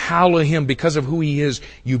Him and hallow Him because of who He is,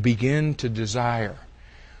 you begin to desire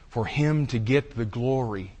for Him to get the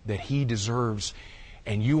glory that He deserves.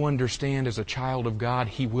 And you understand as a child of God,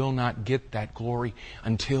 He will not get that glory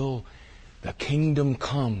until the kingdom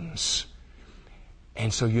comes.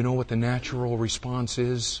 And so you know what the natural response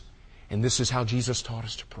is? And this is how Jesus taught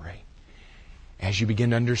us to pray. As you begin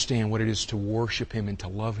to understand what it is to worship Him and to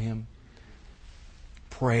love Him,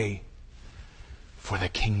 pray for the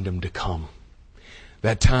kingdom to come.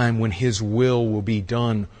 That time when His will be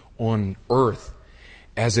done on earth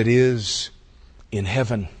as it is in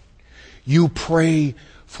heaven. You pray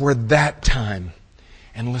for that time.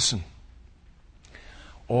 And listen,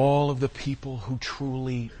 all of the people who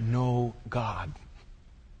truly know God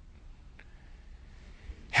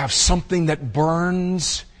have something that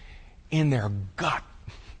burns in their gut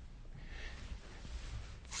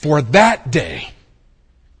for that day.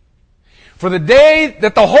 For the day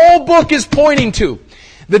that the whole book is pointing to.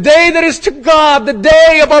 The day that is to God, the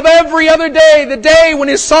day above every other day, the day when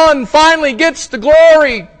His Son finally gets the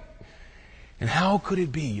glory. And how could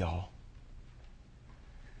it be, y'all,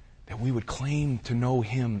 that we would claim to know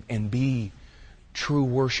Him and be true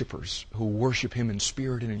worshipers who worship Him in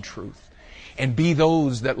spirit and in truth, and be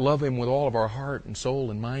those that love Him with all of our heart and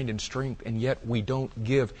soul and mind and strength, and yet we don't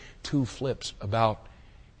give two flips about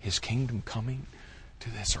His kingdom coming to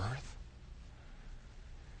this earth?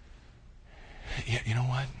 You know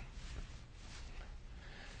what?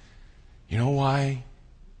 You know why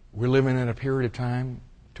we're living in a period of time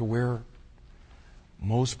to where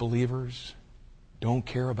most believers don't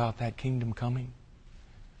care about that kingdom coming?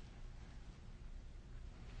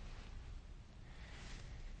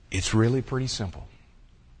 It's really pretty simple.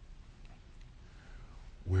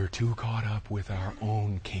 We're too caught up with our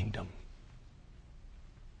own kingdom,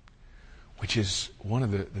 which is one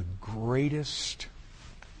of the greatest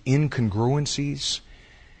incongruencies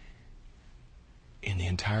in the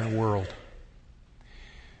entire world.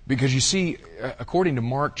 Because you see, according to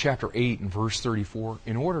Mark chapter 8 and verse 34,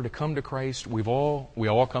 in order to come to Christ, we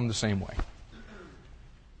all come the same way.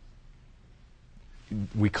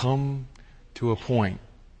 We come to a point,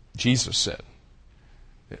 Jesus said,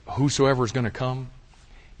 that whosoever is going to come,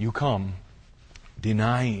 you come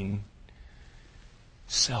denying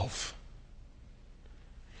self.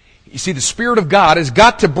 You see, the Spirit of God has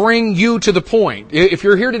got to bring you to the point. If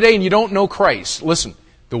you're here today and you don't know Christ, listen,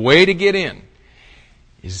 the way to get in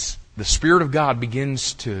is the Spirit of God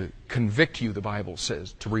begins to convict you, the Bible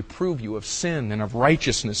says, to reprove you of sin and of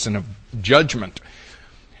righteousness and of judgment.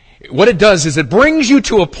 What it does is it brings you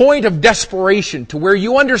to a point of desperation to where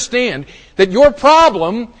you understand that your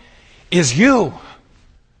problem is you.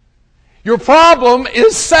 Your problem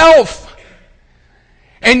is self.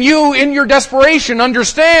 And you, in your desperation,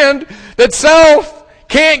 understand that self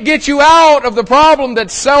can't get you out of the problem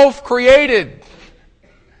that self created.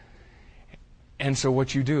 And so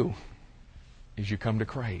what you do is you come to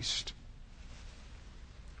Christ,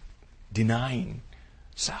 denying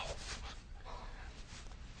self.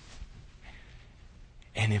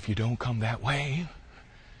 And if you don't come that way,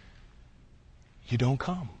 you don't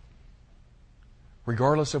come.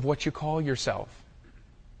 Regardless of what you call yourself.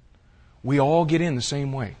 We all get in the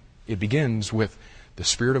same way. It begins with the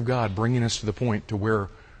Spirit of God bringing us to the point to where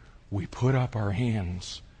we put up our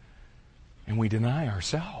hands and we deny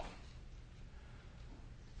ourselves.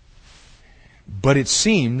 But it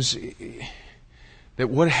seems that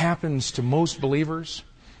what happens to most believers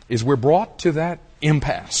is we're brought to that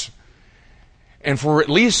impasse. And for at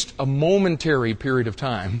least a momentary period of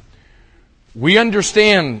time, we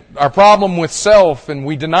understand our problem with self and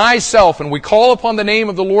we deny self and we call upon the name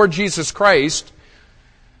of the Lord Jesus Christ.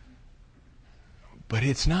 But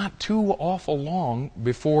it's not too awful long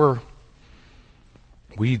before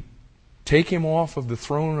we take Him off of the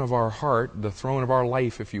throne of our heart, the throne of our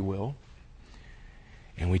life, if you will,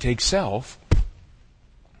 and we take self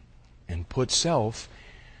and put self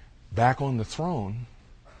back on the throne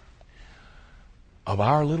of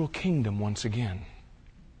our little kingdom once again.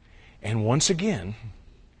 And once again,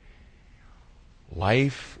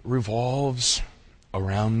 life revolves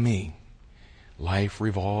around me. Life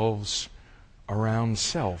revolves around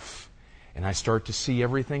self. And I start to see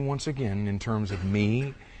everything once again in terms of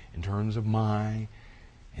me, in terms of in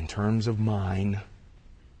terms of mine.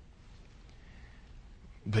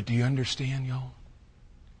 But do you understand, y'all,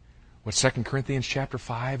 what 2 Corinthians chapter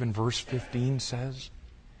 5 and verse 15 says?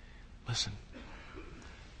 Listen.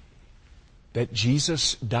 That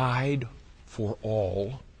Jesus died for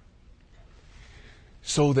all,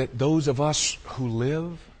 so that those of us who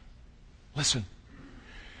live, listen,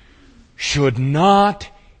 should not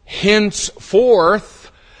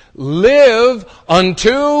henceforth live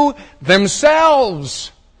unto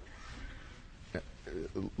themselves.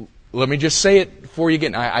 Let me just say it for you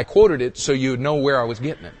again. I quoted it so you would know where I was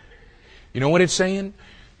getting it. You know what it's saying?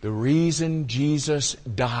 The reason Jesus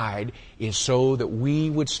died is so that we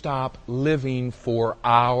would stop living for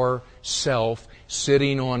ourself,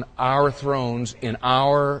 sitting on our thrones in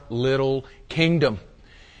our little kingdom.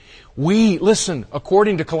 Listen,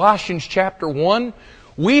 according to Colossians chapter 1,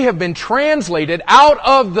 we have been translated out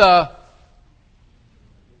of the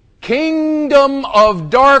kingdom of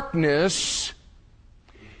darkness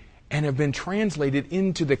and have been translated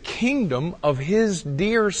into the kingdom of His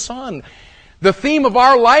dear Son. The theme of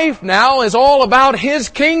our life now is all about His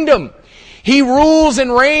kingdom. He rules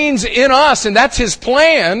and reigns in us, and that's His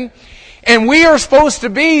plan. And we are supposed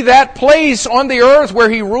to be that place on the earth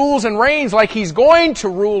where He rules and reigns like He's going to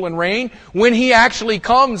rule and reign when He actually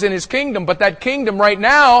comes in His kingdom. But that kingdom right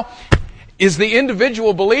now is the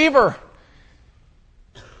individual believer.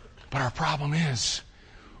 But our problem is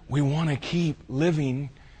we want to keep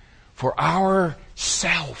living for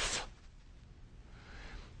ourself.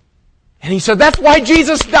 And He said that's why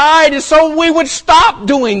Jesus died, is so we would stop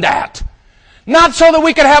doing that. Not so that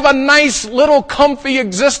we could have a nice little comfy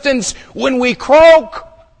existence when we croak,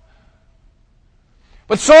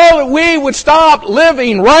 but so that we would stop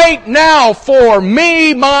living right now for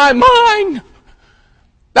me, my, mine.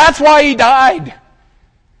 That's why He died.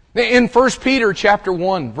 In 1 Peter chapter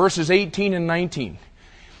 1, verses 18 and 19,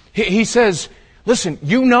 he says, Listen,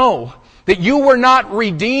 you know that you were not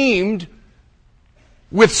redeemed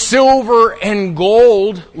with silver and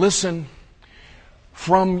gold, listen,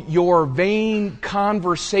 from your vain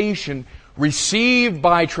conversation received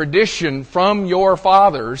by tradition from your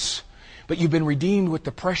fathers, but you've been redeemed with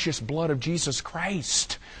the precious blood of Jesus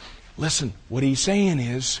Christ. Listen, what he's saying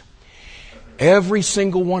is, every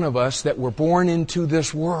single one of us that were born into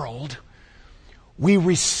this world, we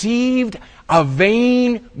received a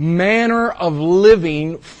vain manner of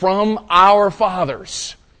living from our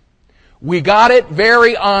fathers. We got it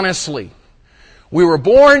very honestly. We were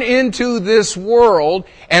born into this world,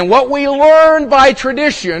 and what we learned by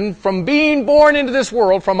tradition from being born into this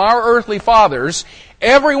world from our earthly fathers,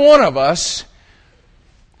 every one of us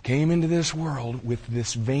came into this world with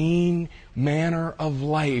this vain manner of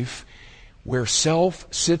life where self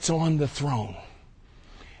sits on the throne.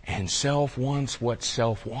 And self wants what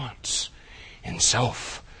self wants. And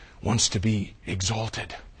self wants to be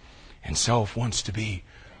exalted. And self wants to be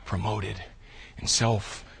promoted. And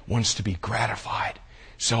self wants to be gratified.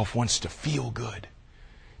 Self wants to feel good.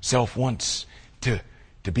 Self wants to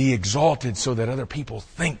be exalted so that other people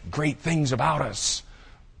think great things about us.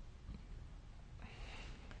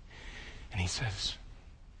 And he says,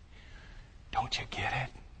 don't you get it?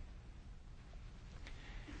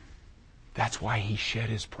 That's why he shed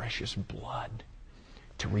his precious blood,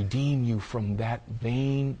 to redeem you from that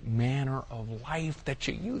vain manner of life that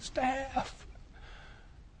you used to have.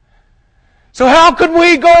 So how could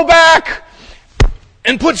we go back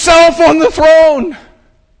and put self on the throne?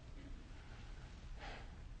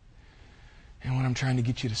 And what I'm trying to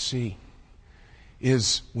get you to see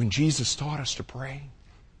is when Jesus taught us to pray,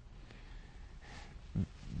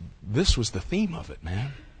 this was the theme of it,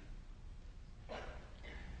 man.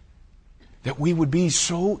 That we would be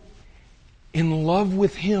so in love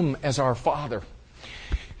with Him as our Father,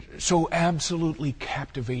 so absolutely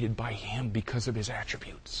captivated by Him because of His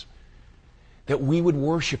attributes, that we would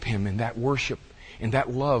worship Him, and that worship and that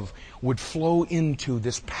love would flow into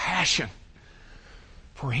this passion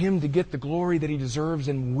for Him to get the glory that He deserves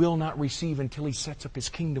and will not receive until He sets up His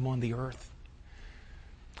kingdom on the earth.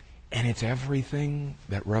 And it's everything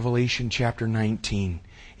that Revelation chapter 19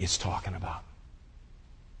 is talking about.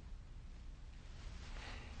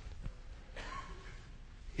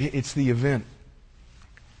 It's the event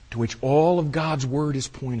to which all of God's Word is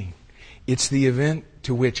pointing. It's the event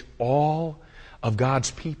to which all of God's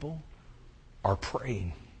people are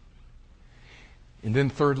praying. And then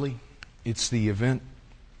thirdly, it's the event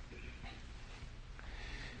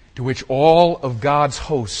to which all of God's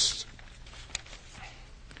hosts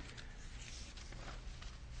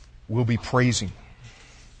will be praising.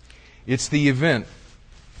 It's the event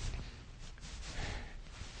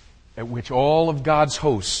at which all of God's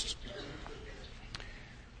hosts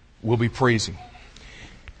will be praising.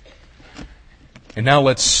 And now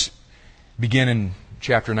let's begin in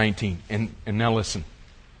chapter 19. And now listen.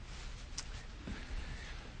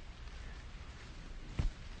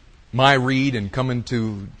 My read in coming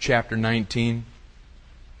to chapter 19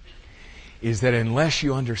 is that unless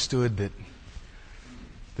you understood that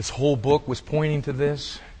this whole book was pointing to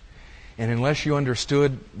this, and unless you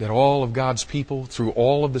understood that all of God's people through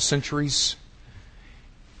all of the centuries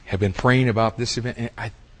have been praying about this event,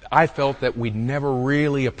 I felt that we'd never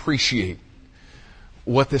really appreciate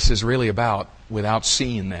what this is really about without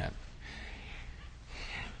seeing that.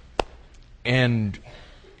 And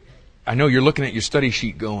I know you're looking at your study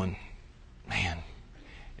sheet going, man,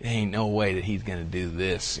 there ain't no way that he's going to do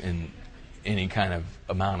this in any kind of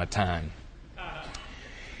amount of time.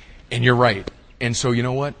 And you're right. And so you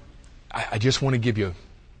know what? I just want to give you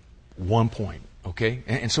one point, okay?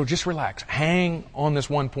 And so just relax. Hang on this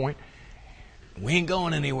one point. We ain't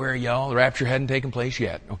going anywhere, y'all. The rapture hadn't taken place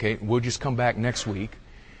yet, okay? We'll just come back next week,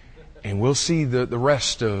 and we'll see the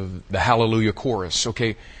rest of the Hallelujah chorus,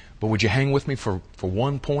 okay? But would you hang with me for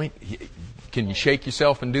one point? Can you shake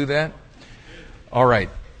yourself and do that? All right.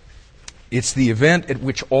 It's the event at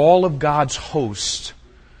which all of God's hosts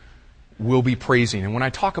will be praising. And when I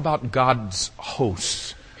talk about God's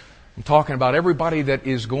hosts, I'm talking about everybody that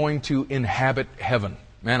is going to inhabit heaven.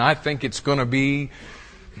 Man, I think it's going to be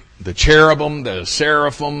the cherubim, the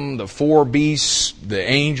seraphim, the four beasts, the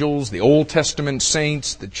angels, the Old Testament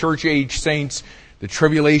saints, the church age saints, the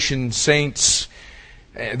tribulation saints.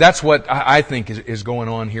 That's what I think is going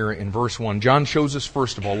on here in verse 1. John shows us,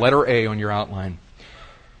 first of all, letter A on your outline.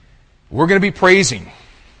 We're going to be praising.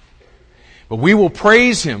 But we will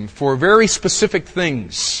praise Him for very specific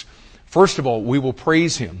things. First of all, we will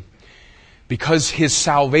praise Him because His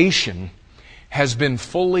salvation has been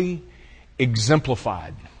fully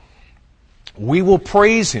exemplified. We will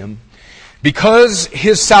praise Him Because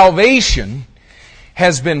His salvation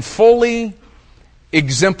has been fully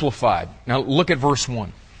exemplified. Now look at verse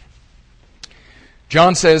 1.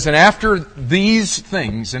 John says, and after these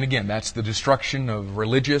things, and again, that's the destruction of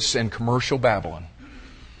religious and commercial Babylon,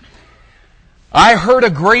 I heard a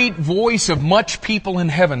great voice of much people in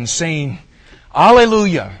heaven saying,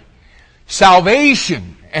 Alleluia!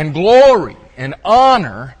 Salvation and glory and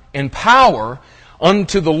honor and power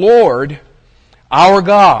unto the Lord our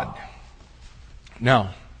God.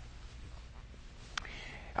 Now,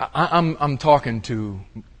 I'm talking to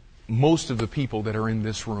most of the people that are in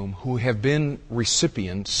this room who have been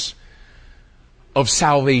recipients of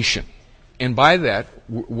salvation. And by that,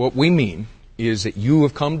 what we mean is that you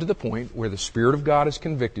have come to the point where the Spirit of God has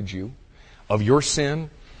convicted you of your sin,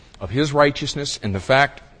 of His righteousness, and the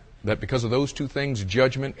fact that because of those two things,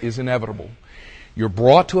 judgment is inevitable. You're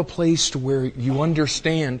brought to a place to where you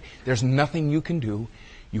understand there's nothing you can do.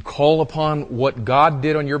 You call upon what God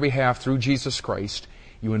did on your behalf through Jesus Christ.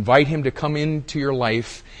 You invite Him to come into your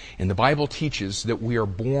life, and the Bible teaches that we are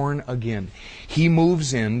born again. He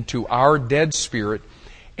moves into our dead spirit,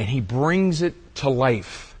 and He brings it to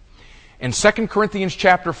life. And 2 Corinthians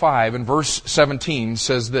chapter 5 and verse 17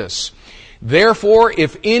 says this, Therefore,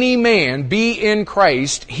 if any man be in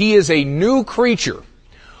Christ, he is a new creature.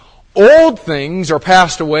 Old things are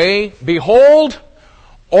passed away. Behold,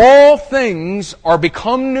 all things are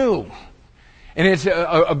become new. And it's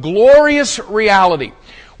a glorious reality.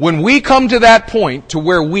 When we come to that point to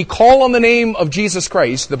where we call on the name of Jesus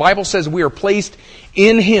Christ, the Bible says we are placed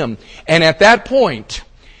in Him. And at that point,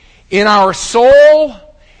 in our soul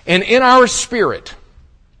and in our spirit,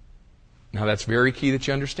 now that's very key that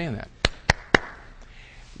you understand that.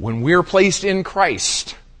 When we're placed in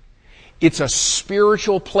Christ, it's a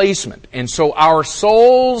spiritual placement. And so our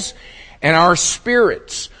souls and our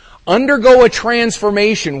spirits undergo a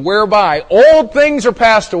transformation whereby old things are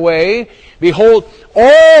passed away. Behold,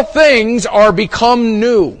 all things are become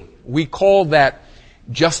new. We call that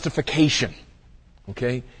justification.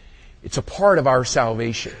 Okay? It's a part of our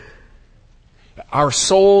salvation. Our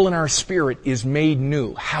soul and our spirit is made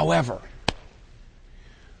new. However,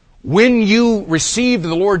 when you received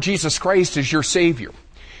the Lord Jesus Christ as your Savior,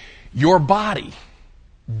 your body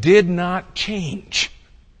did not change.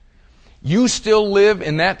 You still live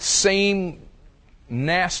in that same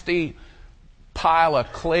nasty pile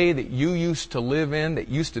of clay that you used to live in, that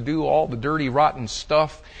used to do all the dirty, rotten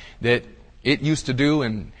stuff that it used to do,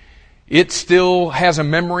 and it still has a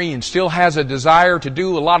memory and still has a desire to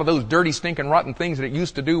do a lot of those dirty, stinking, rotten things that it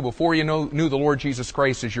used to do before you knew the Lord Jesus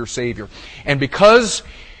Christ as your Savior. And because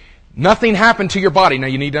nothing happened to your body, now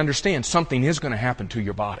you need to understand, something is going to happen to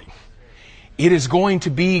your body. It is going to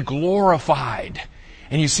be glorified.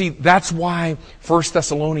 And you see, that's why 1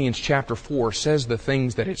 Thessalonians chapter 4 says the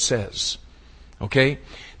things that it says. Okay?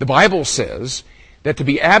 The Bible says that to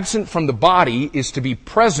be absent from the body is to be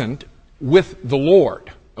present with the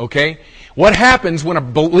Lord. Okay? What happens when a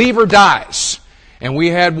believer dies? And we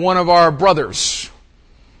had one of our brothers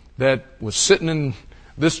that was sitting in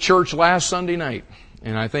this church last Sunday night.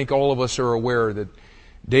 And I think all of us are aware that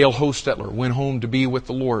Dale Hostetler went home to be with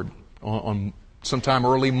the Lord on sometime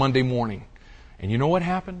early Monday morning. And you know what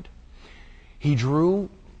happened? He drew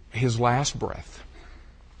his last breath.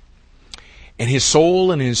 And his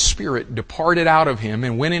soul and his spirit departed out of him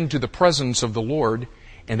and went into the presence of the Lord.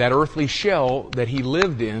 And that earthly shell that he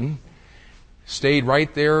lived in stayed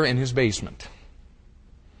right there in his basement.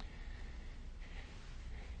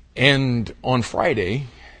 And on Friday,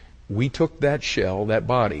 we took that shell, that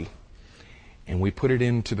body, and we put it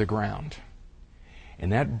into the ground.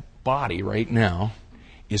 And that body right now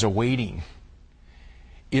is awaiting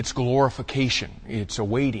its glorification. It's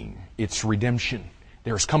awaiting its redemption.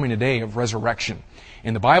 There's coming a day of resurrection.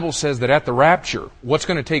 And the Bible says that at the rapture, what's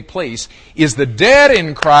going to take place is the dead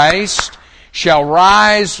in Christ shall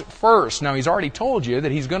rise first. Now, He's already told you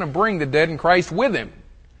that He's going to bring the dead in Christ with Him.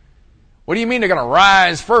 What do you mean they're going to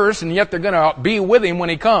rise first and yet they're going to be with Him when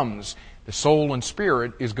He comes? The soul and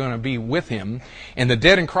spirit is going to be with Him, and the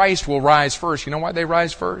dead in Christ will rise first. You know why they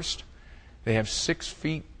rise first? They have 6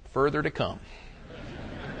 feet further to come.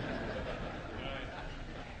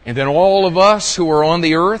 And then all of us who are on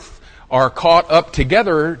the earth are caught up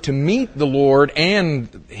together to meet the Lord and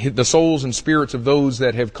the souls and spirits of those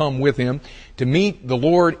that have come with Him to meet the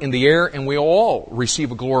Lord in the air, and we all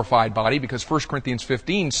receive a glorified body because 1 Corinthians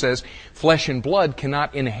 15 says flesh and blood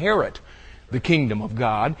cannot inherit the kingdom of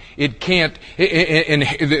God. It can't,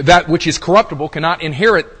 that which is corruptible cannot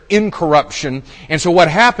inherit incorruption. And so what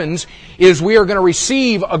happens is we are going to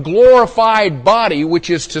receive a glorified body, which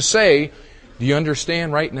is to say, do you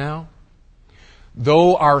understand right now?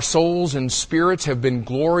 though our souls and spirits have been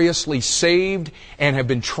gloriously saved and have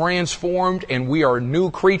been transformed and we are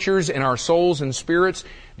new creatures in our souls and spirits,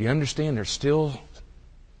 do you understand there's still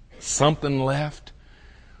something left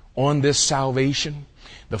on this salvation?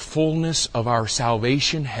 The fullness of our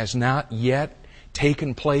salvation has not yet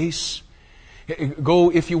taken place.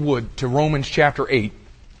 Go, if you would, to Romans chapter 8.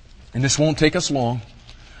 And this won't take us long.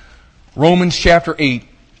 Romans chapter 8.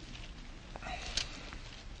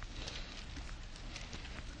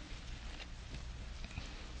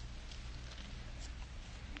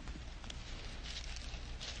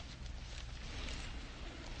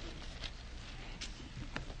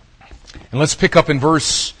 And let's pick up in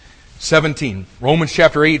verse 17. Romans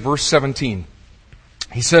chapter 8, verse 17.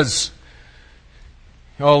 He says,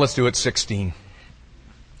 let's do it 16.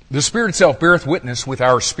 The Spirit itself beareth witness with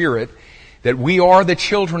our spirit that we are the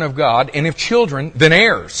children of God, and if children, then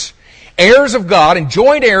heirs. Heirs of God and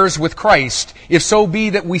joint heirs with Christ, if so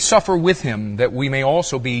be that we suffer with Him, that we may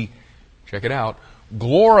also be, check it out,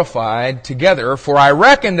 glorified together. For I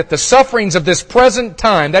reckon that the sufferings of this present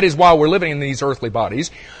time, that is while we're living in these earthly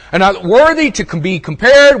bodies, are not worthy to be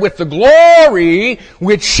compared with the glory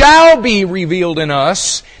which shall be revealed in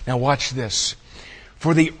us. Now watch this.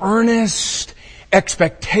 For the earnest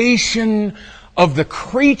expectation of the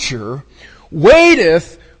creature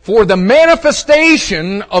waiteth for the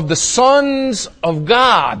manifestation of the sons of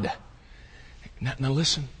God. Now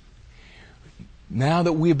listen. Now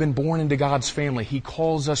that we have been born into God's family, He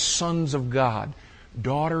calls us sons of God,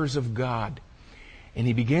 daughters of God. And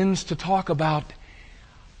He begins to talk about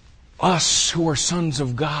us who are sons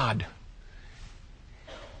of God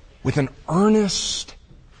with an earnest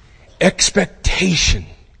expectation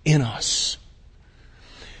in us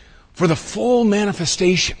for the full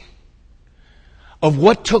manifestation of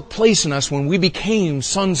what took place in us when we became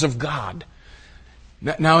sons of God.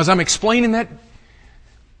 Now, as I'm explaining that,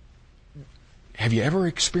 have you ever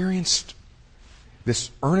experienced this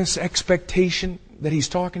earnest expectation that he's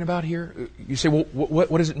talking about here? You say, well,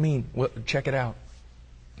 what does it mean? Check it out.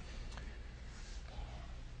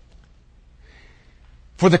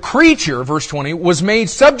 For the creature, verse 20, was made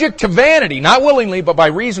subject to vanity, not willingly, but by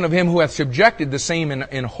reason of Him who hath subjected the same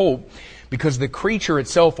in hope, because the creature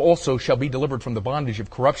itself also shall be delivered from the bondage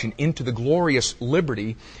of corruption into the glorious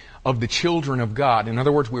liberty of the children of God. In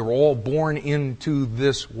other words, we were all born into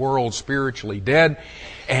this world spiritually dead,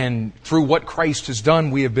 and through what Christ has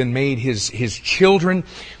done, we have been made His children.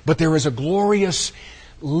 But there is a glorious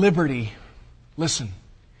liberty. Listen.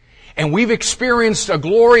 And we've experienced a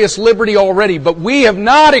glorious liberty already, but we have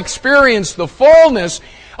not experienced the fullness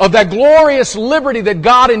of that glorious liberty that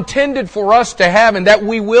God intended for us to have and that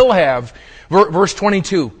we will have. Verse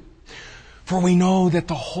 22. For we know that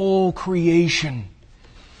the whole creation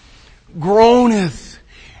groaneth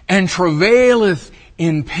and travaileth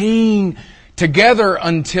in pain together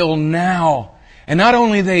until now. And not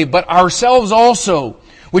only they, but ourselves also,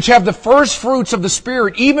 which have the first fruits of the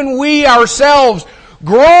Spirit, even we ourselves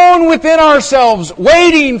groan within ourselves,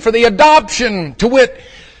 waiting for the adoption, to wit,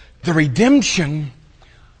 the redemption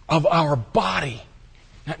of our body.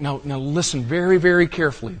 Now listen very, very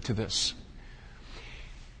carefully to this.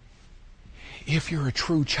 If you're a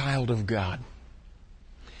true child of God,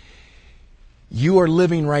 you are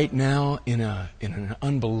living right now in an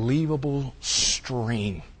unbelievable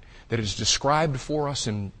strain that is described for us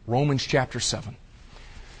in Romans chapter 7.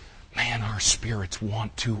 Man, our spirits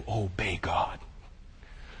want to obey God.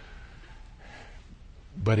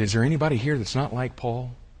 But is there anybody here that's not like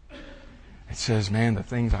Paul? It says, man, the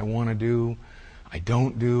things I want to do, I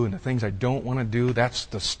don't do, and the things I don't want to do, that's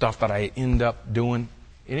the stuff that I end up doing.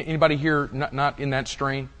 Anybody here not in that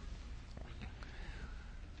strain?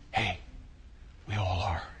 Hey, we all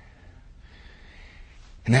are.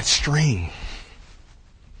 And that strain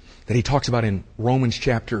that he talks about in Romans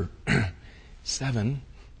chapter 7,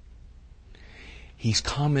 he's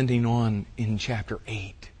commenting on in chapter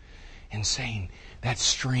 8 and saying, that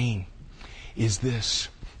strain is this.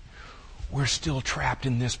 We're still trapped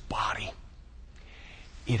in this body.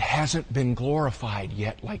 It hasn't been glorified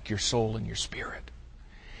yet like your soul and your spirit.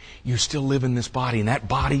 You still live in this body, and that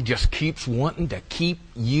body just keeps wanting to keep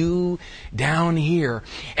you down here.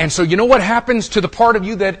 And so you know what happens to the part of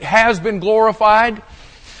you that has been glorified?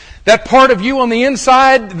 That part of you on the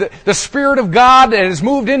inside, the Spirit of God that has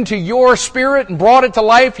moved into your spirit and brought it to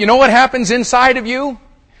life, you know what happens inside of you?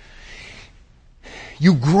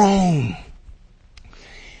 You groan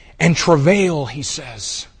and travail, he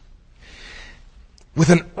says, with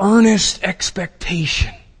an earnest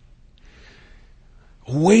expectation,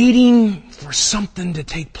 waiting for something to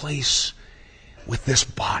take place with this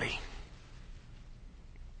body.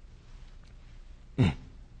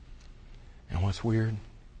 what's weird?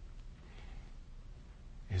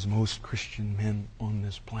 Is most Christian men on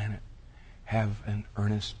this planet have an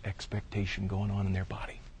earnest expectation going on in their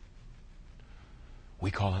body. We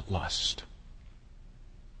call it lust.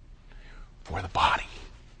 For the body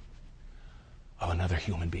of another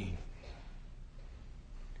human being.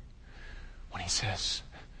 When he says,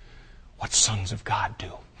 what sons of God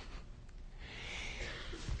do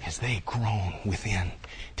is they groan within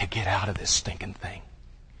to get out of this stinking thing,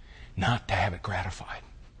 not to have it gratified.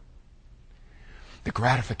 The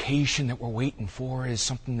gratification that we're waiting for is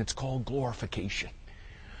something that's called glorification.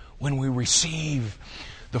 When we receive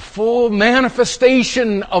the full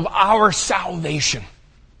manifestation of our salvation.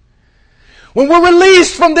 When we're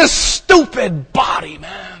released from this stupid body,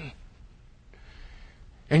 man.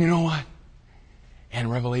 And you know what? In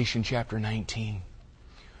Revelation chapter 19,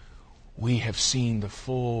 we have seen the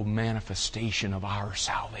full manifestation of our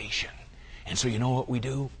salvation. And so you know what we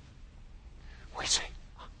do? We say,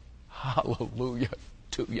 hallelujah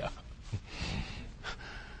to you.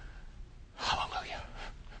 Hallelujah.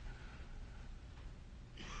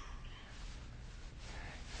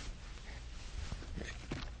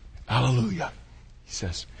 Hallelujah. He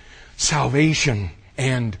says, salvation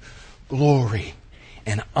and glory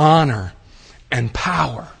and honor and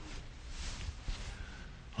power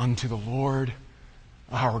unto the Lord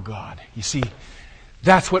our God. You see,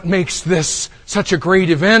 that's what makes this such a great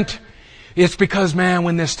event. It's because, man,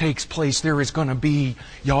 when this takes place, there is going to be,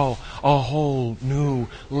 y'all, a whole new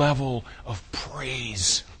level of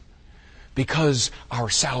praise. Because our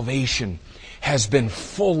salvation has been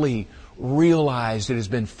fully realized. It has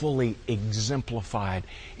been fully exemplified.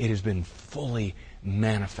 It has been fully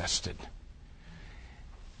manifested.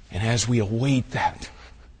 And as we await that,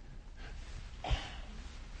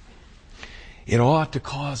 it ought to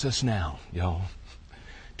cause us now, y'all,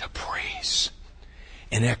 to praise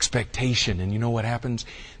in expectation. And you know what happens?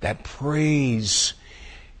 That praise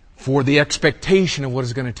for the expectation of what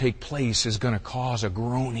is going to take place is going to cause a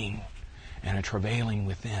groaning and a travailing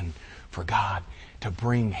within for God to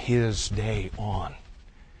bring His day on.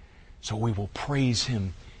 So we will praise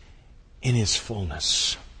Him in His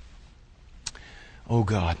fullness. Oh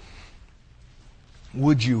God,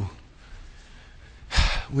 would you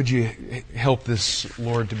help this,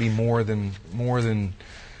 Lord, to be more than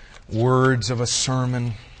words of a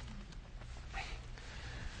sermon?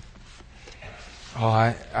 Oh,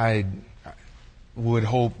 I would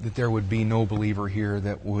hope that there would be no believer here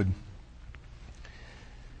that would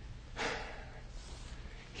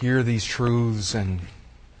hear these truths and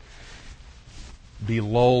be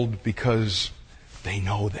lulled because they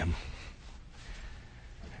know them.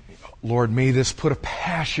 Lord, may this put a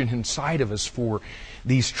passion inside of us for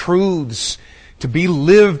these truths to be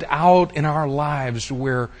lived out in our lives,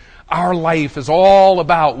 where our life is all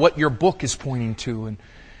about what your book is pointing to, and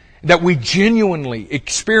that we genuinely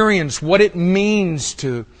experience what it means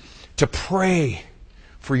to pray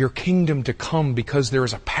for your kingdom to come, because there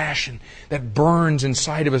is a passion that burns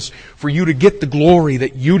inside of us for you to get the glory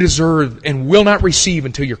that you deserve and will not receive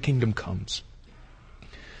until your kingdom comes.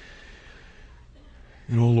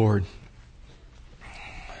 And oh Lord,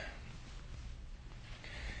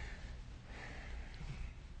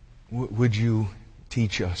 would you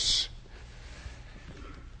teach us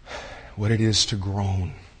what it is to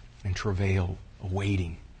groan and travail,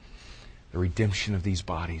 awaiting the redemption of these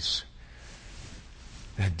bodies.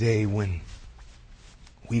 That day when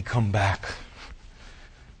we come back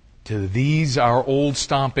to these, our old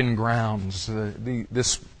stomping grounds,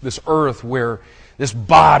 this earth where this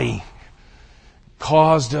body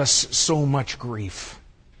caused us so much grief.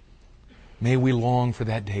 May we long for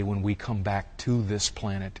that day when we come back to this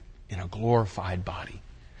planet in a glorified body,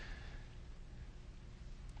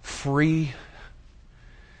 free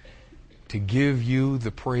to give you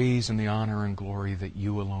the praise and the honor and glory that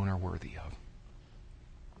you alone are worthy of.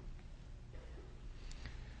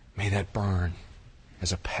 May that burn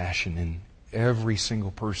as a passion in every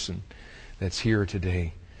single person that's here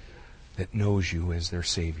today that knows you as their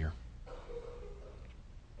Savior.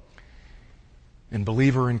 And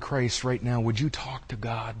believer in Christ right now, would you talk to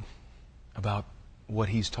God about what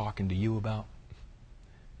He's talking to you about?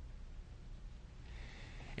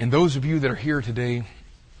 And those of you that are here today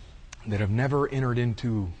that have never entered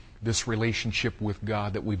into this relationship with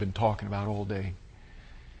God that we've been talking about all day,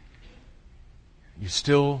 you're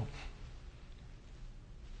still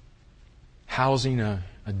housing a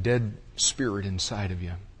dead spirit inside of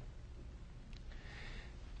you.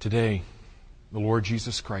 Today, the Lord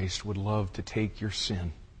Jesus Christ would love to take your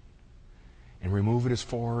sin and remove it as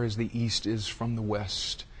far as the east is from the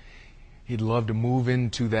west, He'd love to move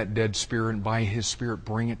into that dead spirit and by His Spirit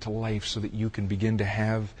bring it to life so that you can begin to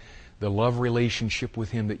have the love relationship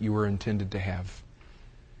with Him that you were intended to have.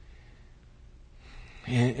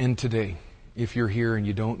 And today, if you're here and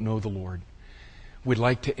you don't know the Lord, we'd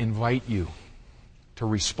like to invite you to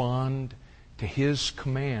respond to His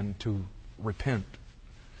command to repent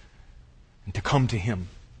and to come to Him.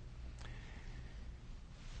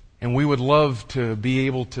 And we would love to be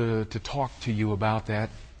able to talk to you about that.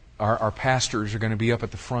 Our pastors are going to be up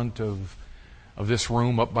at the front of this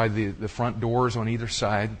room, up by the front doors on either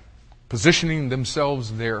side, positioning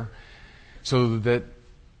themselves there so that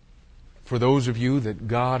for those of you that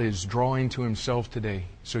God is drawing to Himself today,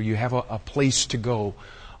 so you have a place to go,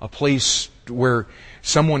 a place where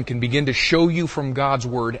someone can begin to show you from God's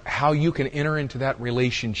Word how you can enter into that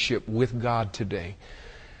relationship with God today.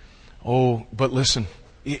 Oh, but listen,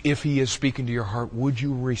 if He is speaking to your heart, would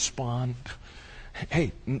you respond?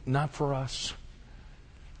 Hey, not for us,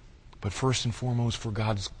 but first and foremost for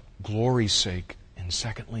God's glory's sake, and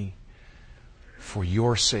secondly, for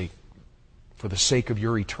your sake, for the sake of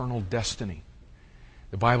your eternal destiny.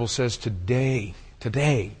 The Bible says today,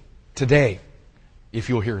 if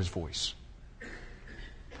you'll hear His voice,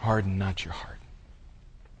 harden not your heart.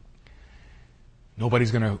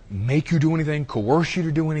 Nobody's going to make you do anything, coerce you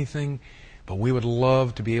to do anything, but we would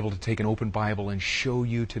love to be able to take an open Bible and show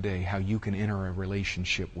you today how you can enter a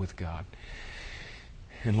relationship with God.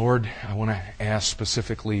 And Lord, I want to ask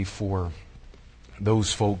specifically for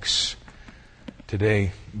those folks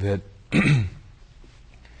today that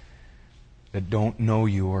that don't know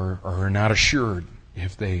You or are not assured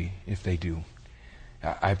if they do.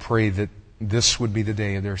 I pray that this would be the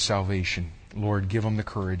day of their salvation. Lord, give them the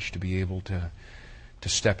courage to be able to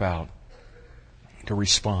step out, to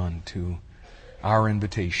respond to our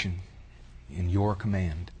invitation in Your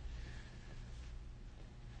command,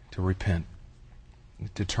 to repent,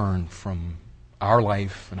 to turn from our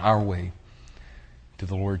life and our way to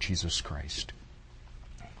the Lord Jesus Christ.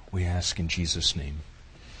 We ask in Jesus' name.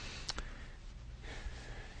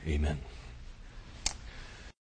 Amen.